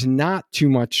 so there's not too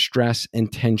much stress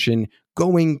and tension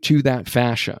going to that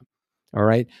fascia. All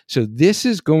right. So this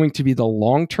is going to be the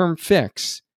long-term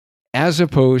fix as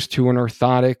opposed to an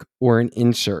orthotic or an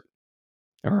insert.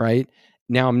 All right.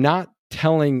 Now, I'm not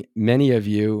telling many of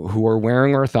you who are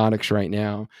wearing orthotics right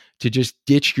now to just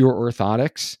ditch your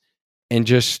orthotics and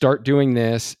just start doing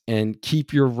this and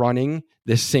keep your running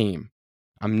the same.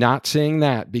 I'm not saying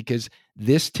that, because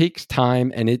this takes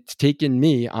time, and it's taken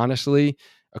me, honestly,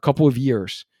 a couple of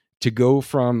years to go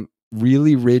from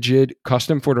really rigid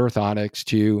custom foot orthotics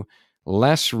to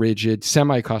less rigid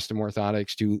semi-custom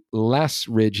orthotics to less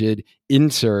rigid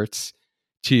inserts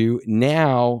to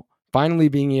now finally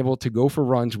being able to go for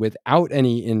runs without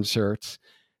any inserts,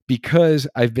 because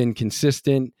I've been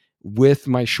consistent with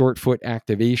my short foot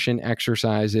activation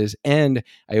exercises, and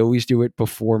I always do it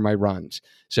before my runs.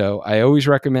 So I always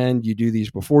recommend you do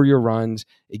these before your runs.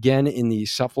 Again, in the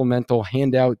supplemental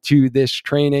handout to this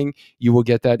training, you will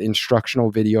get that instructional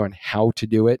video on how to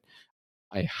do it.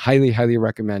 I highly, highly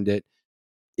recommend it.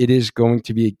 It is going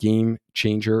to be a game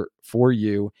changer for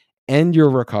you and your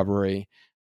recovery.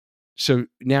 So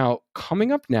now,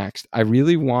 coming up next, I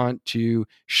really want to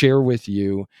share with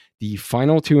you the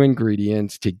final two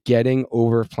ingredients to getting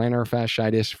over plantar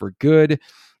fasciitis for good.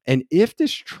 And if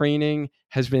this training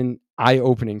has been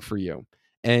eye-opening for you,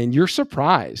 and you're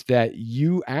surprised that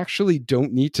you actually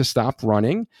don't need to stop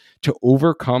running to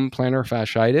overcome plantar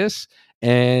fasciitis,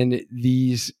 and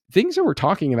these things that we're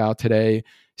talking about today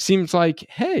seems like,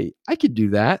 hey, I could do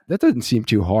that. That doesn't seem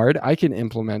too hard. I can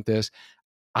implement this.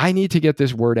 I need to get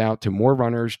this word out to more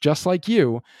runners just like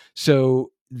you,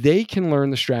 so they can learn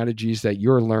the strategies that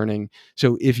you're learning.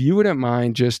 So if you wouldn't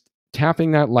mind just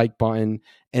tapping that like button,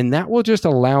 and that will just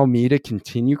allow me to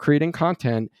continue creating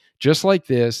content just like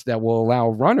this that will allow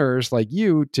runners like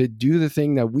you to do the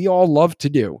thing that we all love to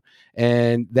do.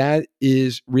 And that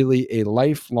is really a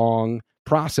lifelong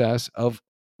process of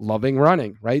loving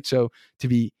running, right? So to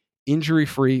be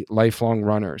injury-free lifelong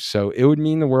runners. So it would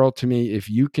mean the world to me if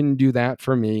you can do that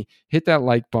for me. Hit that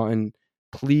like button,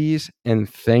 please, and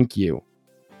thank you.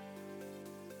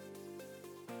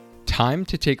 Time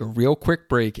to take a real quick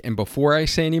break, and before I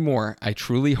say any more, I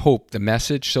truly hope the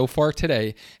message so far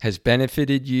today has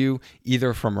benefited you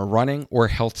either from a running or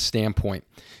health standpoint.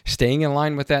 Staying in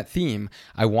line with that theme,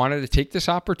 I wanted to take this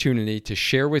opportunity to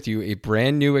share with you a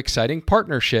brand new exciting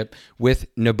partnership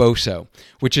with Naboso,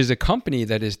 which is a company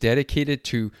that is dedicated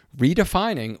to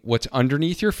redefining what's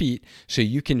underneath your feet so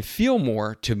you can feel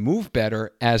more to move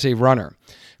better as a runner.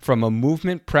 From a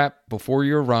movement prep before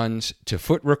your runs to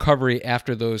foot recovery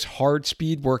after those hard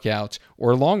speed workouts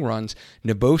or long runs,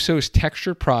 Naboso's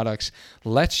textured products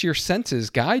lets your senses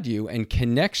guide you and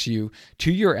connects you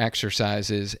to your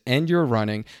exercises and your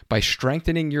running by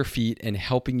strengthening your feet and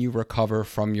helping you recover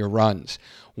from your runs.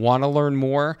 Want to learn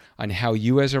more on how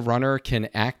you as a runner can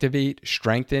activate,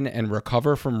 strengthen, and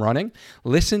recover from running?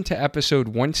 Listen to episode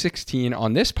 116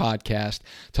 on this podcast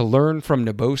to learn from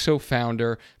Naboso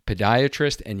founder,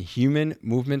 podiatrist, and human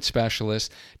movement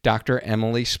specialist, Dr.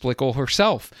 Emily Splichal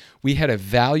herself. We had a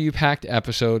value-packed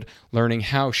episode learning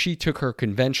how she took her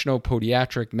conventional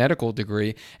podiatric medical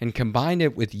degree and combined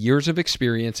it with years of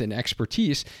experience and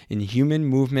expertise in human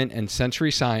movement and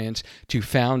sensory science to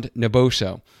found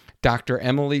Naboso. Dr.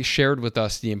 Emily shared with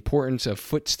us the importance of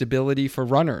foot stability for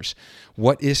runners,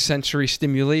 what is sensory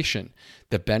stimulation,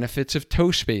 the benefits of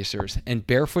toe spacers, and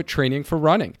barefoot training for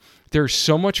running. There's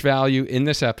so much value in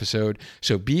this episode,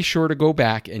 so be sure to go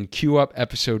back and queue up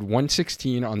episode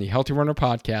 116 on the Healthy Runner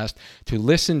podcast to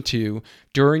listen to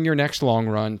during your next long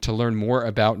run to learn more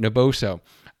about Naboso.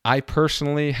 I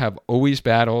personally have always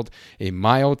battled a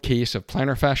mild case of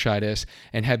plantar fasciitis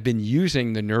and have been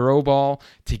using the NeuroBall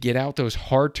to get out those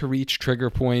hard to reach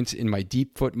trigger points in my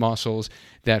deep foot muscles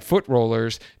that foot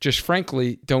rollers just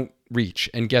frankly don't reach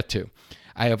and get to.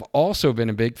 I have also been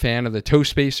a big fan of the toe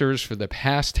spacers for the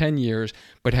past 10 years,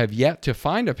 but have yet to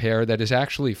find a pair that is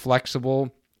actually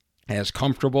flexible, as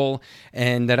comfortable,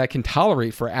 and that I can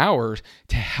tolerate for hours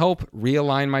to help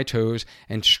realign my toes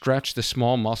and stretch the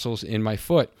small muscles in my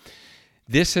foot.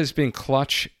 This has been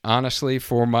clutch, honestly,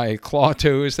 for my claw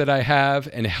toes that I have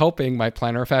and helping my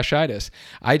plantar fasciitis.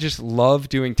 I just love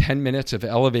doing 10 minutes of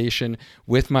elevation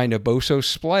with my Naboso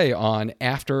splay on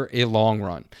after a long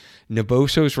run.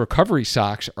 Naboso's recovery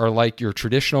socks are like your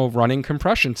traditional running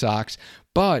compression socks,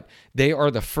 but they are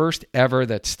the first ever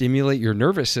that stimulate your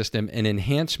nervous system and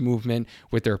enhance movement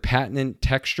with their patented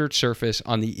textured surface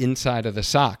on the inside of the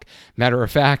sock. Matter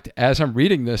of fact, as I'm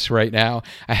reading this right now,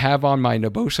 I have on my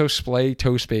Naboso splay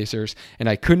toe spacers, and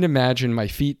I couldn't imagine my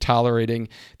feet tolerating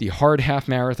the hard half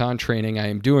marathon training I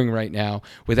am doing right now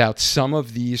without some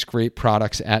of these great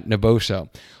products at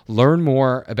Naboso. Learn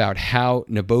more about how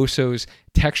Naboso's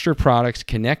texture products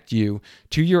connect you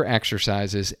to your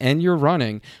exercises and your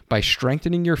running by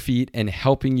strengthening your feet and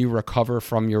helping you recover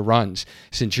from your runs.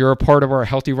 Since you're a part of our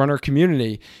Healthy Runner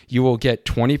community, you will get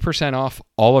 20% off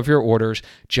all of your orders.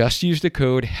 Just use the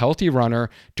code HEALTHYRUNNER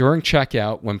during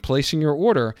checkout when placing your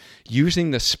order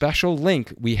using the special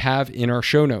link we have in our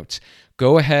show notes.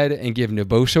 Go ahead and give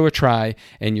Naboso a try,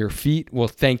 and your feet will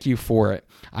thank you for it.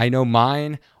 I know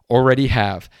mine already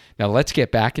have. Now let's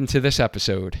get back into this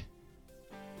episode.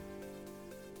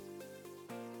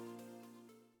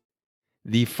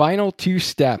 The final 2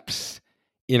 steps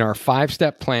in our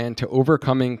 5-step plan to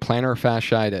overcoming plantar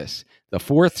fasciitis. The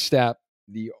 4th step,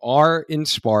 the R in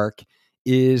Spark,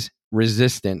 is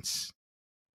resistance.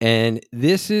 And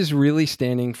this is really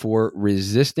standing for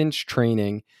resistance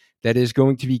training that is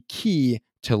going to be key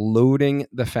to loading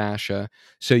the fascia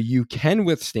so you can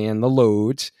withstand the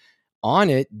loads on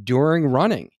it during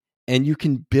running. And you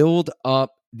can build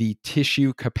up the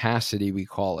tissue capacity, we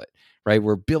call it. Right?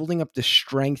 We're building up the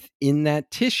strength in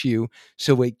that tissue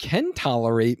so it can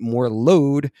tolerate more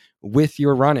load with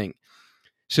your running.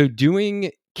 So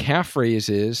doing calf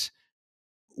raises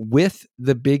with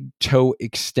the big toe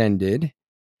extended,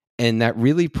 and that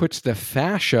really puts the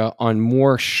fascia on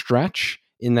more stretch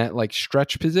in that like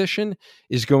stretch position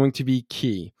is going to be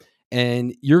key.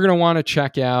 And you're going to want to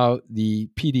check out the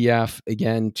PDF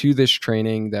again to this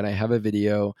training that I have a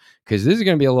video, because this is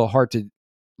going to be a little hard to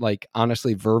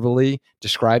honestly verbally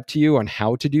describe to you on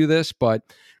how to do this. But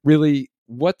really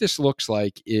what this looks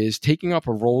like is taking up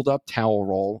a rolled up towel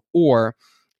roll, or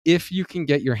if you can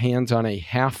get your hands on a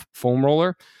half foam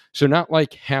roller, so not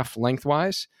like half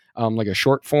lengthwise, like a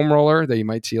short foam roller that you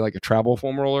might see like a travel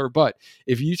foam roller. But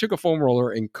if you took a foam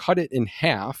roller and cut it in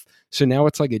half, so now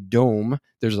it's like a dome,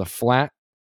 there's a flat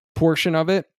portion of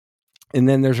it, and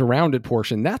then there's a rounded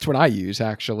portion. That's what I use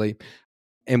actually.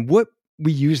 And what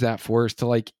we use that for is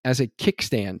to as a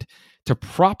kickstand to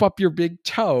prop up your big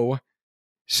toe.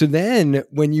 So then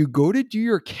when you go to do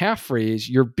your calf raise,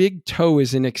 your big toe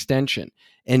is an extension.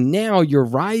 And now you're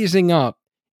rising up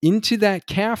into that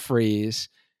calf raise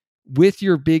with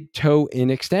your big toe in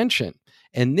extension.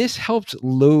 And this helps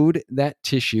load that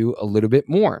tissue a little bit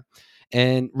more.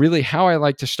 And really how I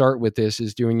like to start with this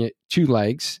is doing it 2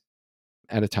 legs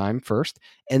at a time first,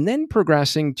 and then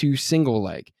progressing to single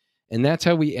leg. And that's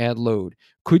how we add load.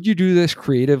 Could you do this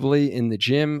creatively in the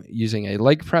gym using a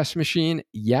leg press machine?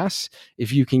 Yes,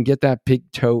 if you can get that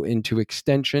big toe into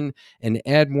extension and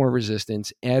add more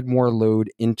resistance, add more load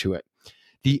into it.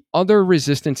 The other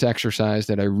resistance exercise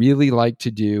that I really like to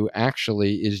do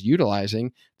actually is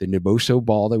utilizing the Naboso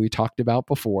ball that we talked about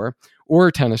before, or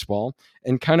a tennis ball,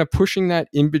 and kind of pushing that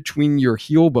in between your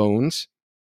heel bones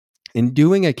and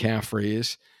doing a calf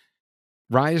raise,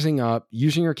 rising up,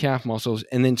 using your calf muscles,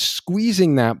 and then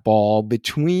squeezing that ball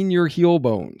between your heel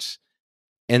bones,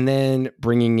 and then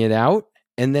bringing it out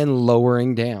and then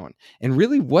lowering down. And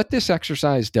really what this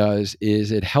exercise does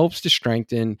is it helps to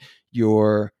strengthen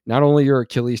not only your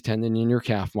Achilles tendon and your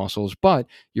calf muscles, but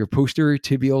your posterior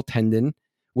tibial tendon,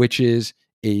 which is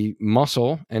a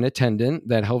muscle and a tendon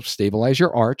that helps stabilize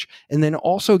your arch, and then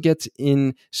also gets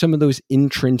in some of those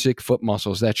intrinsic foot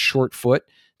muscles, that short foot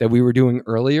that we were doing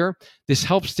earlier. This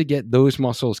helps to get those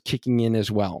muscles kicking in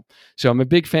as well. So I'm a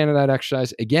big fan of that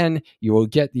exercise. Again, you will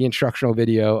get the instructional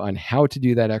video on how to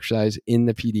do that exercise in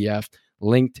the PDF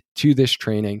linked to this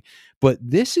training. But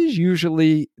this is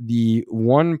usually the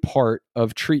one part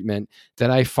of treatment that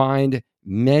I find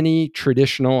many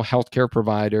traditional healthcare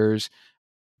providers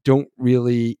don't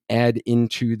really add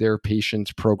into their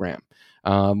patient's program.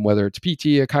 Whether it's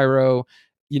PT or chiro,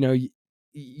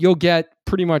 you'll get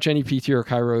pretty much any PT or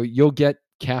chiro, you'll get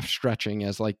calf stretching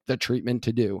as like the treatment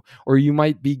to do. Or you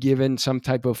might be given some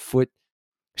type of foot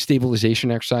stabilization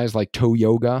exercise like toe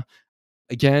yoga.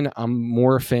 Again, I'm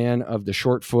more a fan of the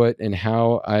short foot and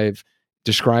how I've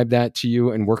described that to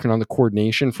you and working on the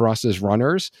coordination for us as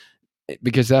runners,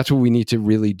 because that's what we need to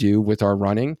really do with our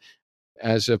running,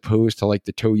 as opposed to like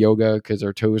the toe yoga, because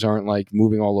our toes aren't like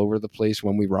moving all over the place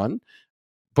when we run,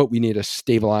 but we need to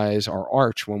stabilize our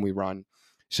arch when we run.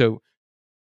 So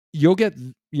you'll get,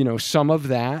 some of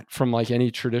that from like any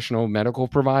traditional medical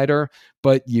provider,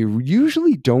 but you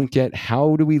usually don't get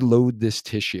how do we load this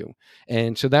tissue.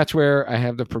 And so that's where I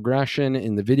have the progression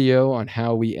in the video on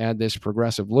how we add this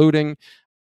progressive loading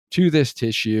to this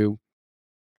tissue,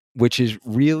 which is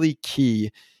really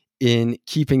key in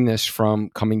keeping this from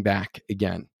coming back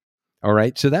again. All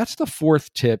right. So that's the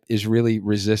fourth tip, is really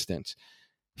resistance.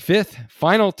 Fifth,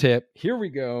 final tip, here we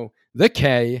go. The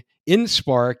K in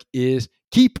Spark is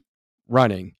keep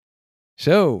running.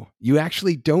 So you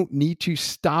actually don't need to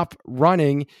stop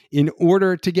running in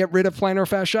order to get rid of plantar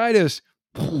fasciitis.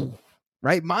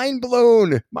 Right? Mind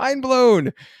blown.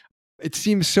 It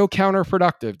seems so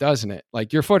counterproductive, doesn't it?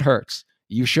 Like your foot hurts.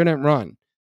 You shouldn't run.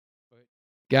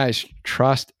 Guys,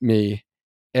 trust me.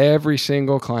 Every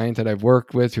single client that I've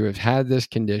worked with who have had this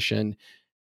condition,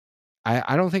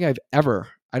 I don't think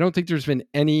there's been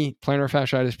any plantar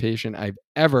fasciitis patient I've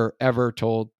ever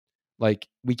told, like,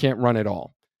 we can't run at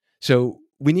all. So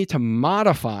we need to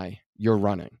modify your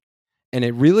running. And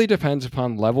it really depends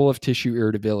upon level of tissue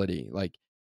irritability, like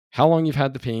how long you've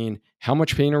had the pain, how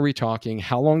much pain are we talking,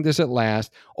 how long does it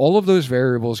last? All of those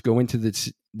variables go into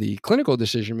the clinical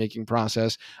decision-making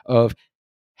process of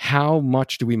how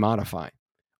much do we modify?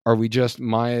 Are we just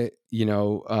adjusting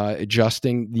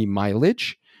the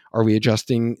mileage? Are we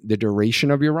adjusting the duration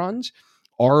of your runs?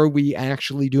 Are we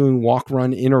actually doing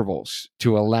walk-run intervals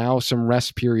to allow some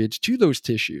rest periods to those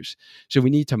tissues? So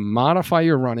we need to modify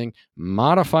your running,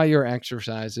 modify your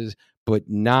exercises, but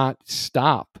not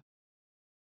stop.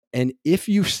 And if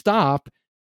you stop,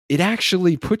 it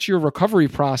actually puts your recovery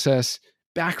process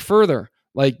back further.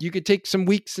 Like you could take some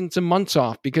weeks and some months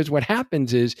off, because what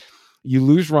happens is you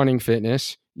lose running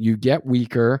fitness, you get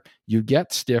weaker, you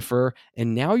get stiffer,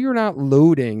 and now you're not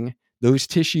loading those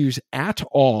tissues at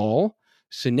all.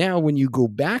 So now when you go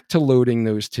back to loading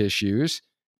those tissues,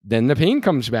 then the pain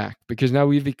comes back, because now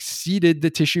we've exceeded the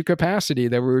tissue capacity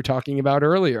that we were talking about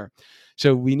earlier.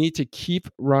 So we need to keep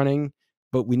running,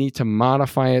 but we need to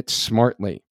modify it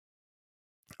smartly.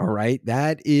 All right,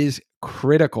 that is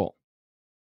critical.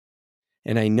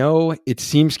 And I know it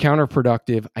seems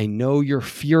counterproductive. I know you're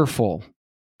fearful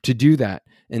to do that.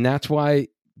 And that's why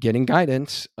getting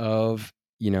guidance of,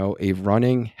 a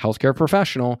running healthcare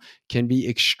professional can be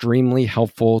extremely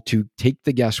helpful to take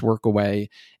the guesswork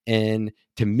away and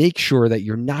to make sure that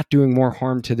you're not doing more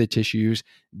harm to the tissues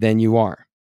than you are.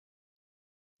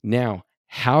 Now,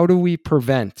 how do we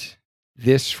prevent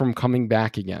this from coming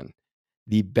back again?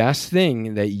 The best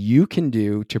thing that you can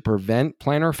do to prevent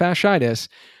plantar fasciitis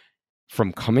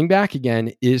from coming back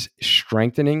again is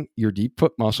strengthening your deep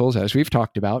foot muscles, as we've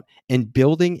talked about, and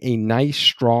building a nice,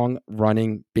 strong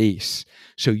running base.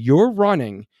 So your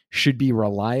running should be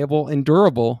reliable and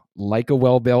durable, like a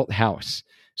well-built house.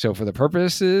 So for the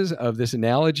purposes of this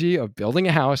analogy of building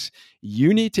a house,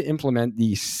 you need to implement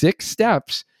these 6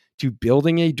 steps to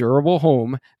building a durable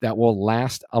home that will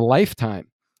last a lifetime.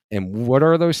 And what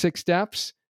are those 6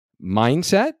 steps?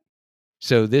 Mindset.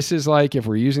 So this is like, if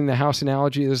we're using the house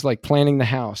analogy, this is like planning the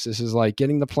house. This is like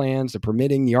getting the plans, the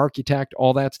permitting, the architect,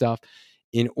 all that stuff.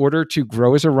 In order to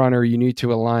grow as a runner, you need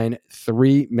to align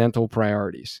 3 mental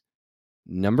priorities.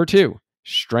 Number 2,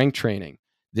 strength training.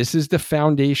 This is the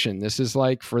foundation. This is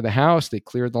like for the house, they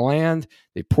clear the land,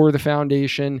 they pour the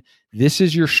foundation. This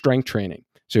is your strength training.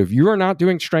 So if you are not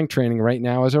doing strength training right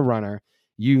now as a runner,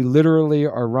 you literally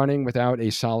are running without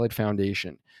a solid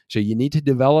foundation. So you need to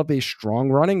develop a strong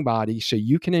running body so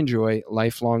you can enjoy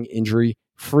lifelong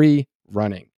injury-free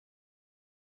running.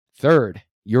 Third,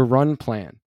 your run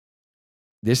plan.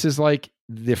 This is like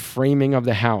the framing of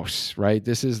the house, right?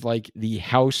 This is like the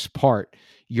house part.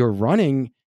 Your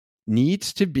running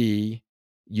needs to be,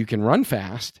 you can run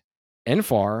fast and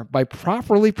far by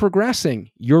properly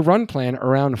progressing your run plan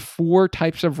around 4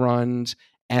 types of runs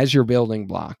as your building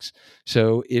blocks.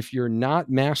 So if you're not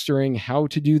mastering how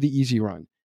to do the easy run,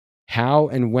 how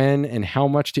and when and how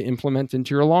much to implement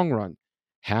into your long run,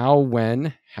 how,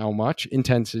 when, how much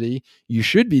intensity you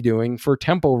should be doing for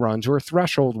tempo runs or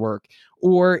threshold work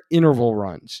or interval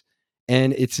runs.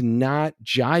 And it's not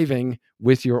jiving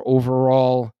with your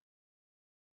overall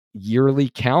yearly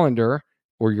calendar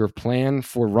or your plan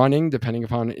for running, depending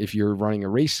upon if you're running a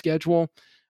race schedule.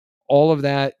 All of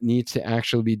that needs to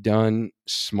actually be done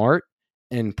smart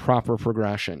and proper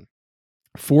progression.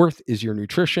 Fourth is your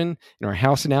nutrition. In our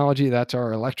house analogy, that's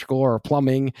our electrical or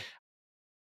plumbing.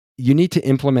 You need to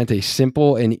implement a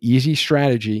simple and easy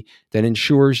strategy that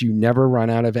ensures you never run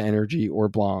out of energy or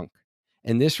blanc.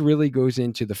 And this really goes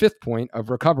into the 5th point of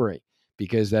recovery,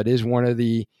 because that is one of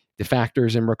the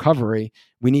factors in recovery.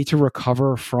 We need to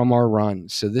recover from our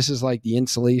runs. So this is like the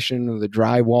insulation of the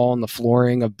drywall and the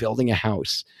flooring of building a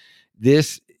house.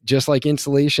 This, just like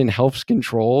insulation, helps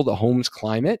control the home's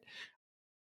climate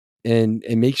and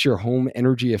makes your home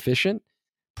energy efficient.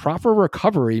 Proper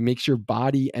recovery makes your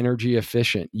body energy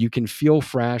efficient. You can feel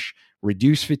fresh,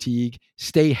 reduce fatigue,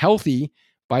 stay healthy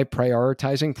by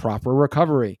prioritizing proper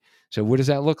recovery. So what does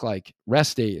that look like?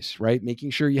 Rest days, right?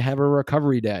 Making sure you have a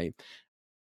recovery day.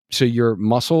 So your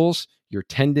muscles, your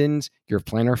tendons, your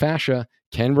plantar fascia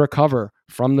can recover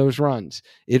from those runs.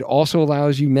 It also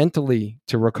allows you mentally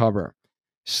to recover.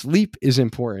 Sleep is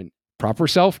important. Proper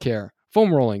self-care,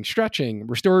 foam rolling, stretching,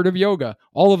 restorative yoga,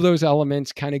 all of those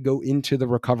elements kind of go into the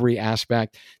recovery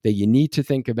aspect that you need to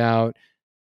think about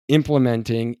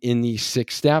implementing in these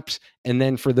 6 steps. And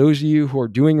then for those of you who are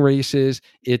doing races,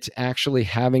 it's actually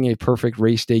having a perfect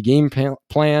race day game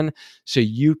plan so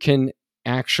you can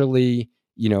actually,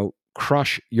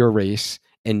 crush your race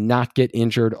and not get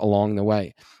injured along the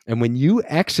way. And when you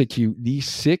execute these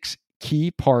 6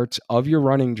 key parts of your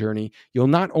running journey, you'll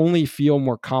not only feel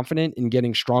more confident in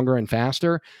getting stronger and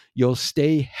faster, you'll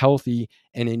stay healthy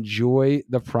and enjoy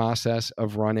the process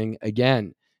of running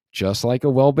again. Just like a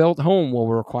well-built home will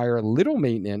require little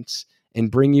maintenance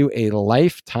and bring you a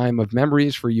lifetime of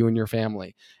memories for you and your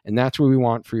family. And that's what we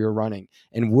want for your running.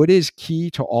 And what is key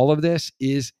to all of this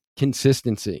is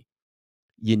consistency.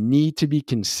 You need to be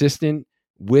consistent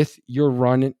with your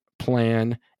run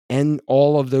plan and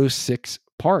all of those 6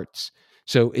 parts.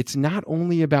 So it's not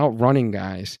only about running,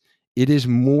 guys. It is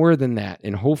more than that.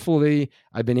 And hopefully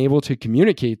I've been able to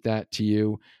communicate that to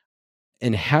you.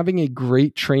 And having a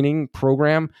great training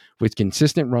program with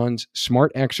consistent runs,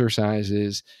 smart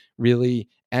exercises, really,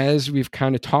 as we've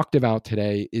kind of talked about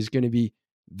today, is going to be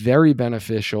very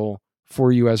beneficial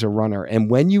for you as a runner. And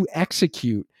when you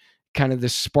execute kind of the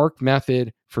SPARC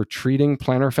method for treating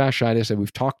plantar fasciitis that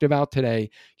we've talked about today,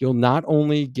 you'll not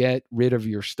only get rid of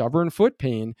your stubborn foot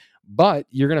pain, but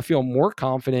you're going to feel more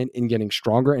confident in getting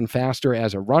stronger and faster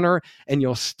as a runner, and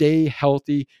you'll stay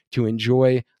healthy to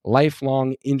enjoy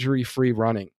lifelong injury-free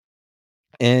running.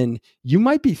 And you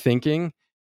might be thinking,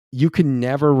 you can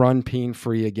never run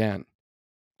pain-free again.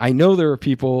 I know there are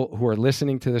people who are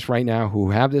listening to this right now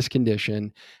who have this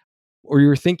condition, or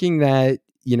you're thinking that,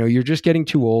 you're just getting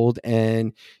too old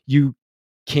and you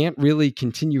can't really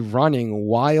continue running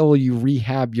while you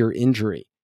rehab your injury.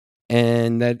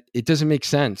 And that it doesn't make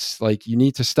sense. Like, you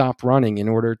need to stop running in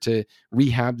order to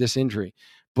rehab this injury.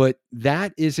 But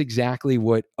that is exactly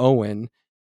what Owen,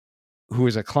 who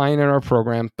is a client in our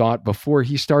program, thought before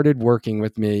he started working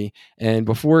with me and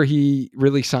before he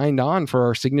really signed on for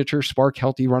our signature SPARC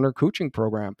Healthy Runner coaching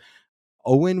program.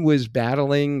 Owen was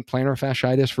battling plantar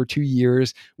fasciitis for 2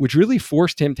 years, which really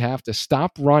forced him to have to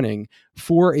stop running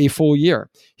for a full year.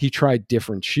 He tried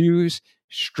different shoes,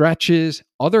 stretches,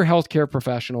 other healthcare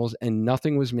professionals, and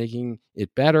nothing was making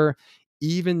it better,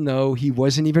 even though he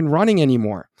wasn't even running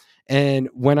anymore. And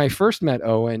when I first met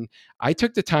Owen, I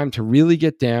took the time to really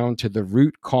get down to the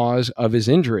root cause of his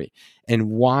injury and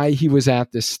why he was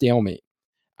at this stalemate.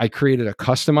 I created a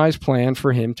customized plan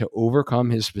for him to overcome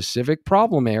his specific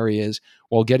problem areas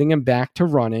while getting him back to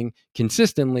running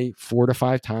consistently 4 to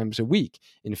 5 times a week.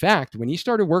 In fact, when he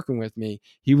started working with me,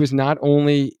 he was not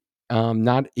only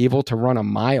not able to run a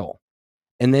mile,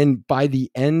 and then by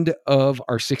the end of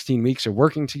our 16 weeks of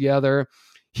working together,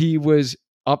 he was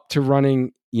up to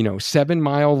running, 7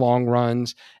 mile long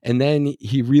runs. And then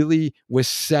he really was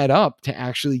set up to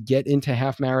actually get into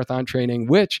half marathon training,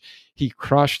 which he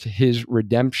crushed his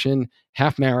redemption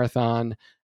half marathon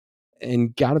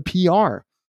and got a PR.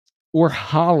 Or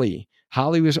Holly.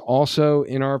 Holly was also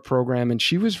in our program, and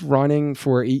she was running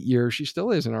for 8 years. She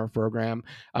still is in our program,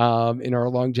 in our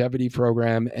longevity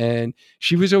program. And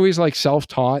she was always like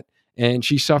self-taught, and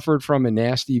she suffered from a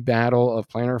nasty battle of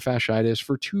plantar fasciitis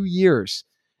for 2 years.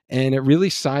 And it really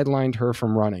sidelined her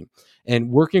from running. And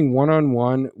working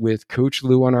one-on-one with Coach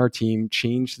Lou on our team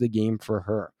changed the game for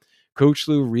her. Coach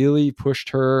Lou really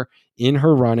pushed her in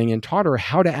her running and taught her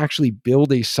how to actually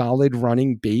build a solid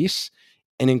running base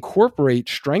and incorporate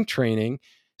strength training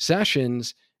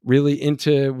sessions really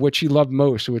into what she loved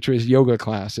most, which was yoga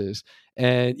classes.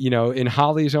 And, in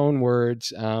Holly's own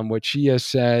words, what she has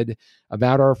said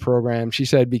about our program, she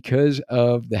said, because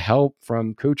of the help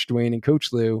from Coach Dwayne and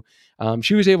Coach Lou,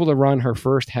 she was able to run her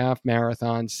first half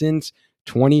marathon since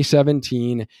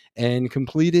 2017 and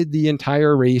completed the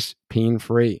entire race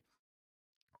pain-free.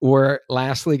 Or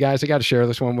lastly, guys, I got to share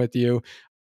this one with you.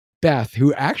 Beth,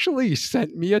 who actually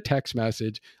sent me a text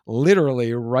message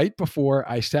literally right before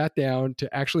I sat down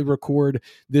to actually record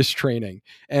this training.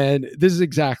 And this is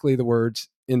exactly the words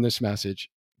in this message.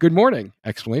 Good morning,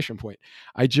 exclamation point.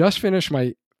 I just finished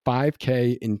my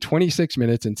 5K in 26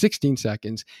 minutes and 16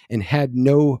 seconds and had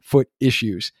no foot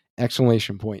issues.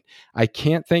 Exclamation point. I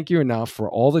can't thank you enough for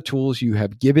all the tools you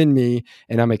have given me,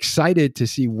 and I'm excited to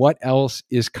see what else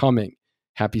is coming.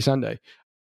 Happy Sunday.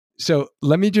 So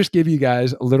let me just give you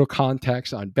guys a little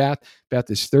context on Beth.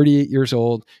 Beth is 38 years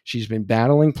old. She's been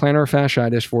battling plantar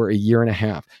fasciitis for a year and a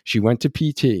half. She went to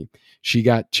PT. She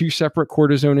got 2 separate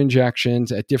cortisone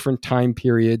injections at different time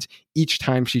periods each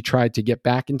time she tried to get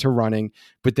back into running,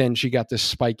 but then she got this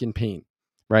spike in pain,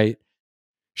 right?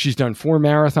 She's done 4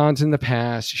 marathons in the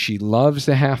past. She loves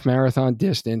the half marathon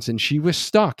distance, and she was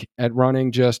stuck at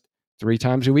running just 3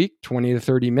 times a week, 20 to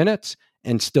 30 minutes,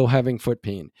 and still having foot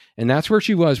pain. And that's where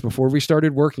she was before we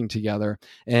started working together.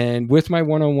 And with my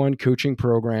one-on-one coaching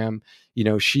program,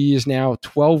 she is now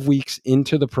 12 weeks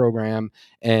into the program,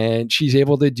 and she's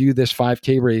able to do this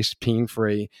 5K race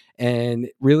pain-free. And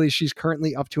really, she's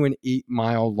currently up to an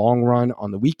 8-mile long run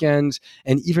on the weekends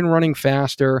and even running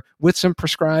faster with some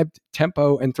prescribed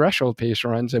tempo and threshold pace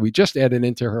runs that we just added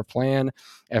into her plan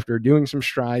after doing some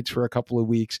strides for a couple of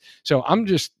weeks. So I'm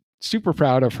just super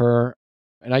proud of her.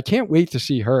 And I can't wait to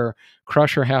see her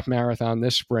crush her half marathon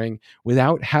this spring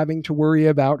without having to worry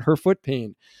about her foot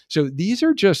pain. So these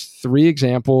are just 3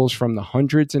 examples from the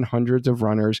hundreds and hundreds of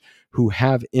runners who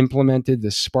have implemented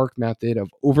the Spark method of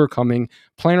overcoming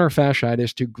plantar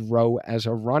fasciitis to grow as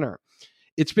a runner.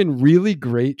 It's been really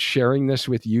great sharing this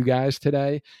with you guys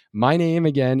today. My name,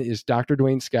 again, is Dr.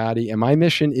 Dwayne Scotti, and my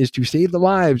mission is to save the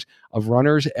lives of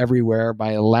runners everywhere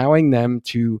by allowing them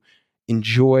to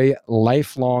enjoy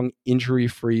lifelong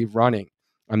injury-free running.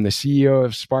 I'm the CEO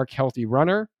of Spark Healthy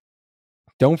Runner.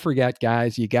 Don't forget,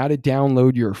 guys, you got to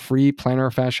download your free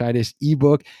plantar fasciitis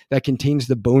ebook that contains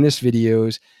the bonus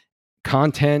videos,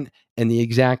 content, and the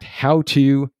exact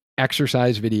how-to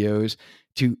exercise videos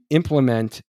to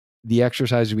implement the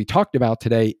exercises we talked about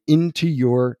today into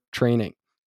your training.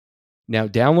 Now,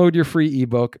 download your free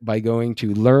ebook by going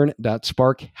to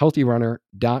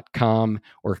learn.sparkhealthyrunner.com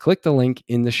or click the link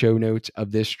in the show notes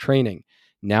of this training.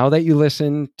 Now that you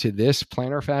listen to this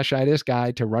plantar fasciitis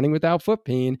guide to running without foot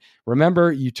pain,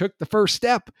 remember you took the first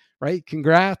step, right?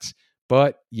 Congrats.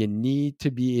 But you need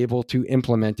to be able to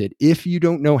implement it. If you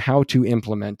don't know how to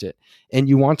implement it and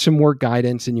you want some more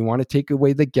guidance and you want to take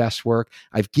away the guesswork,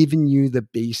 I've given you the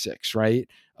basics, right,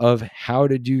 of how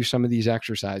to do some of these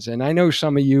exercises. And I know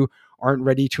some of you aren't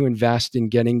ready to invest in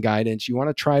getting guidance. You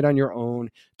want to try it on your own.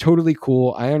 Totally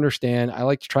cool. I understand. I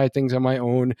like to try things on my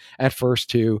own at first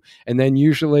too. And then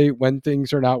usually when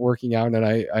things are not working out and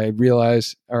I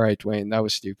realize, all right, Dwayne, that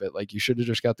was stupid. Like you should have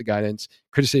just got the guidance,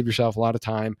 could have saved yourself a lot of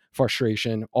time,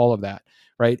 frustration, all of that,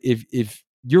 right? If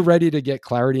you're ready to get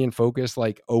clarity and focus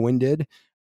like Owen did,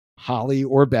 Holly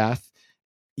or Beth,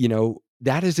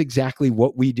 that is exactly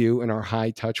what we do in our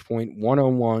High Touchpoint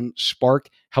one-on-one Spark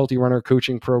Healthy Runner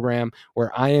coaching program,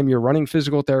 where I am your running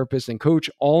physical therapist and coach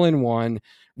all in one,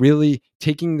 really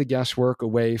taking the guesswork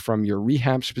away from your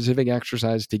rehab specific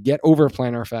exercise to get over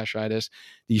plantar fasciitis,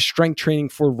 the strength training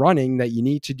for running that you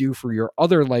need to do for your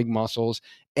other leg muscles,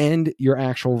 and your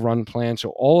actual run plan.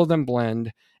 So all of them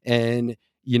blend, and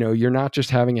you're not just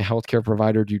having a healthcare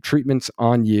provider do treatments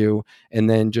on you and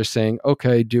then just saying,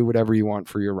 okay, do whatever you want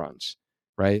for your runs,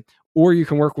 right? Or you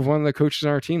can work with one of the coaches on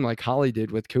our team, like Holly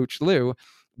did with Coach Lou,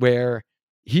 where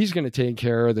he's going to take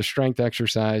care of the strength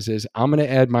exercises. I'm going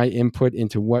to add my input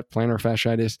into what plantar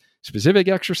fasciitis specific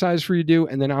exercise for you to do.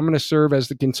 And then I'm going to serve as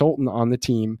the consultant on the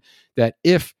team that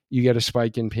if you get a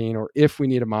spike in pain or if we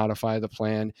need to modify the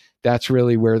plan, that's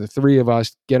really where the three of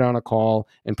us get on a call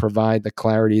and provide the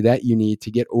clarity that you need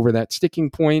to get over that sticking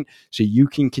point so you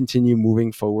can continue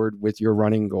moving forward with your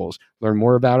running goals. Learn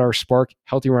more about our Spark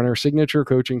Healthy Runner signature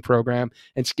coaching program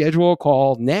and schedule a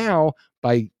call now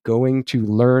by going to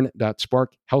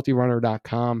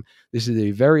learn.sparkhealthyrunner.com. This is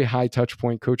a very high touch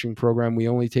point coaching program. We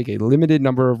only take a limited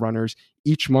number of runners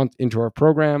each month into our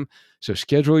program. So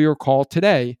schedule your call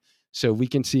today so we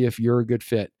can see if you're a good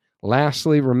fit.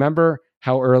 Lastly, remember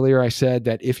how earlier I said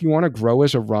that if you want to grow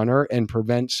as a runner and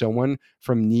prevent someone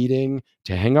from needing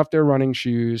to hang up their running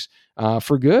shoes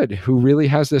for good, who really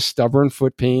has this stubborn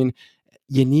foot pain,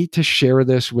 you need to share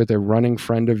this with a running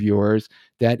friend of yours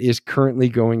that is currently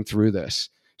going through this.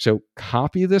 So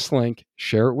copy this link,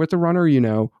 share it with a runner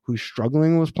who's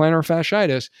struggling with plantar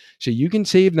fasciitis so you can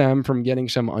save them from getting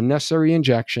some unnecessary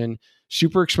injection,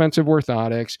 super expensive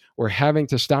orthotics, or having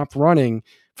to stop running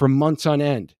for months on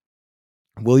end.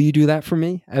 Will you do that for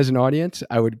me as an audience?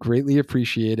 I would greatly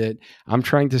appreciate it. I'm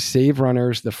trying to save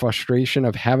runners the frustration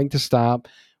of having to stop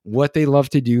what they love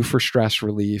to do for stress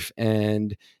relief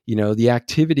and, the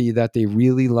activity that they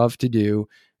really love to do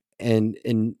and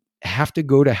have to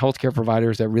go to healthcare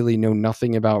providers that really know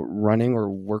nothing about running or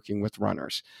working with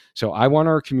runners. So I want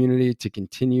our community to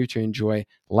continue to enjoy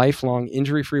lifelong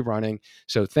injury-free running.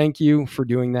 So thank you for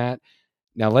doing that.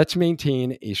 Now let's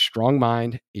maintain a strong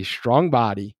mind, a strong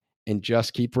body, and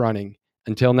just keep running.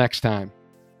 Until next time.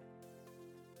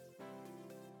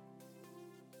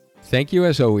 Thank you,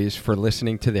 as always, for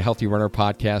listening to the Healthy Runner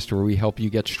podcast, where we help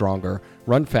you get stronger,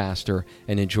 run faster,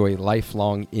 and enjoy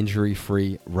lifelong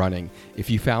injury-free running. If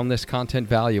you found this content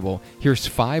valuable, here's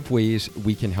 5 ways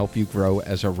we can help you grow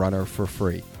as a runner for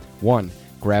free. 1,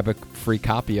 grab a free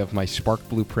copy of my Spark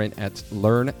Blueprint at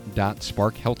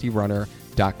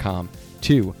learn.sparkhealthyrunner.com.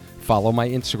 2, follow my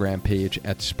Instagram page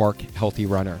at Spark Healthy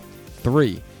Runner.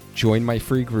 3, join my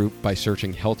free group by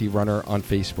searching Healthy Runner on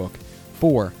Facebook.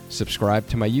 4, subscribe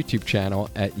to my YouTube channel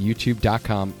at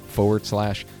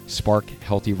youtube.com/Spark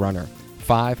Healthy Runner.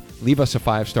 5, leave us a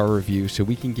 5-star review so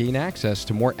we can gain access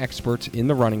to more experts in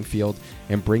the running field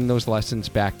and bring those lessons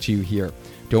back to you here.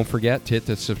 Don't forget to hit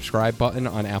the subscribe button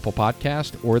on Apple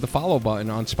Podcast or the follow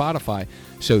button on Spotify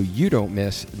so you don't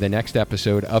miss the next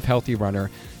episode of Healthy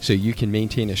Runner, so you can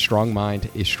maintain a strong mind,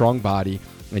 a strong body,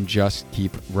 and just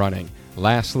keep running.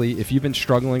 Lastly, if you've been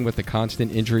struggling with the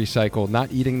constant injury cycle,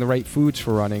 not eating the right foods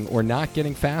for running, or not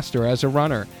getting faster as a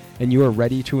runner, and you are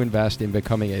ready to invest in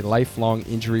becoming a lifelong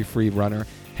injury-free runner,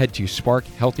 head to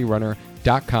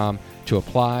sparkhealthyrunner.com to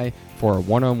apply for a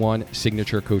one-on-one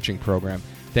signature coaching program.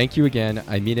 Thank you again.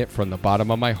 I mean it from the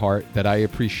bottom of my heart that I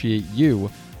appreciate you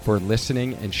for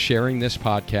listening and sharing this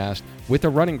podcast with a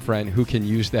running friend who can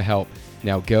use the help.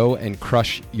 Now go and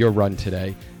crush your run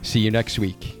today. See you next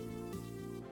week.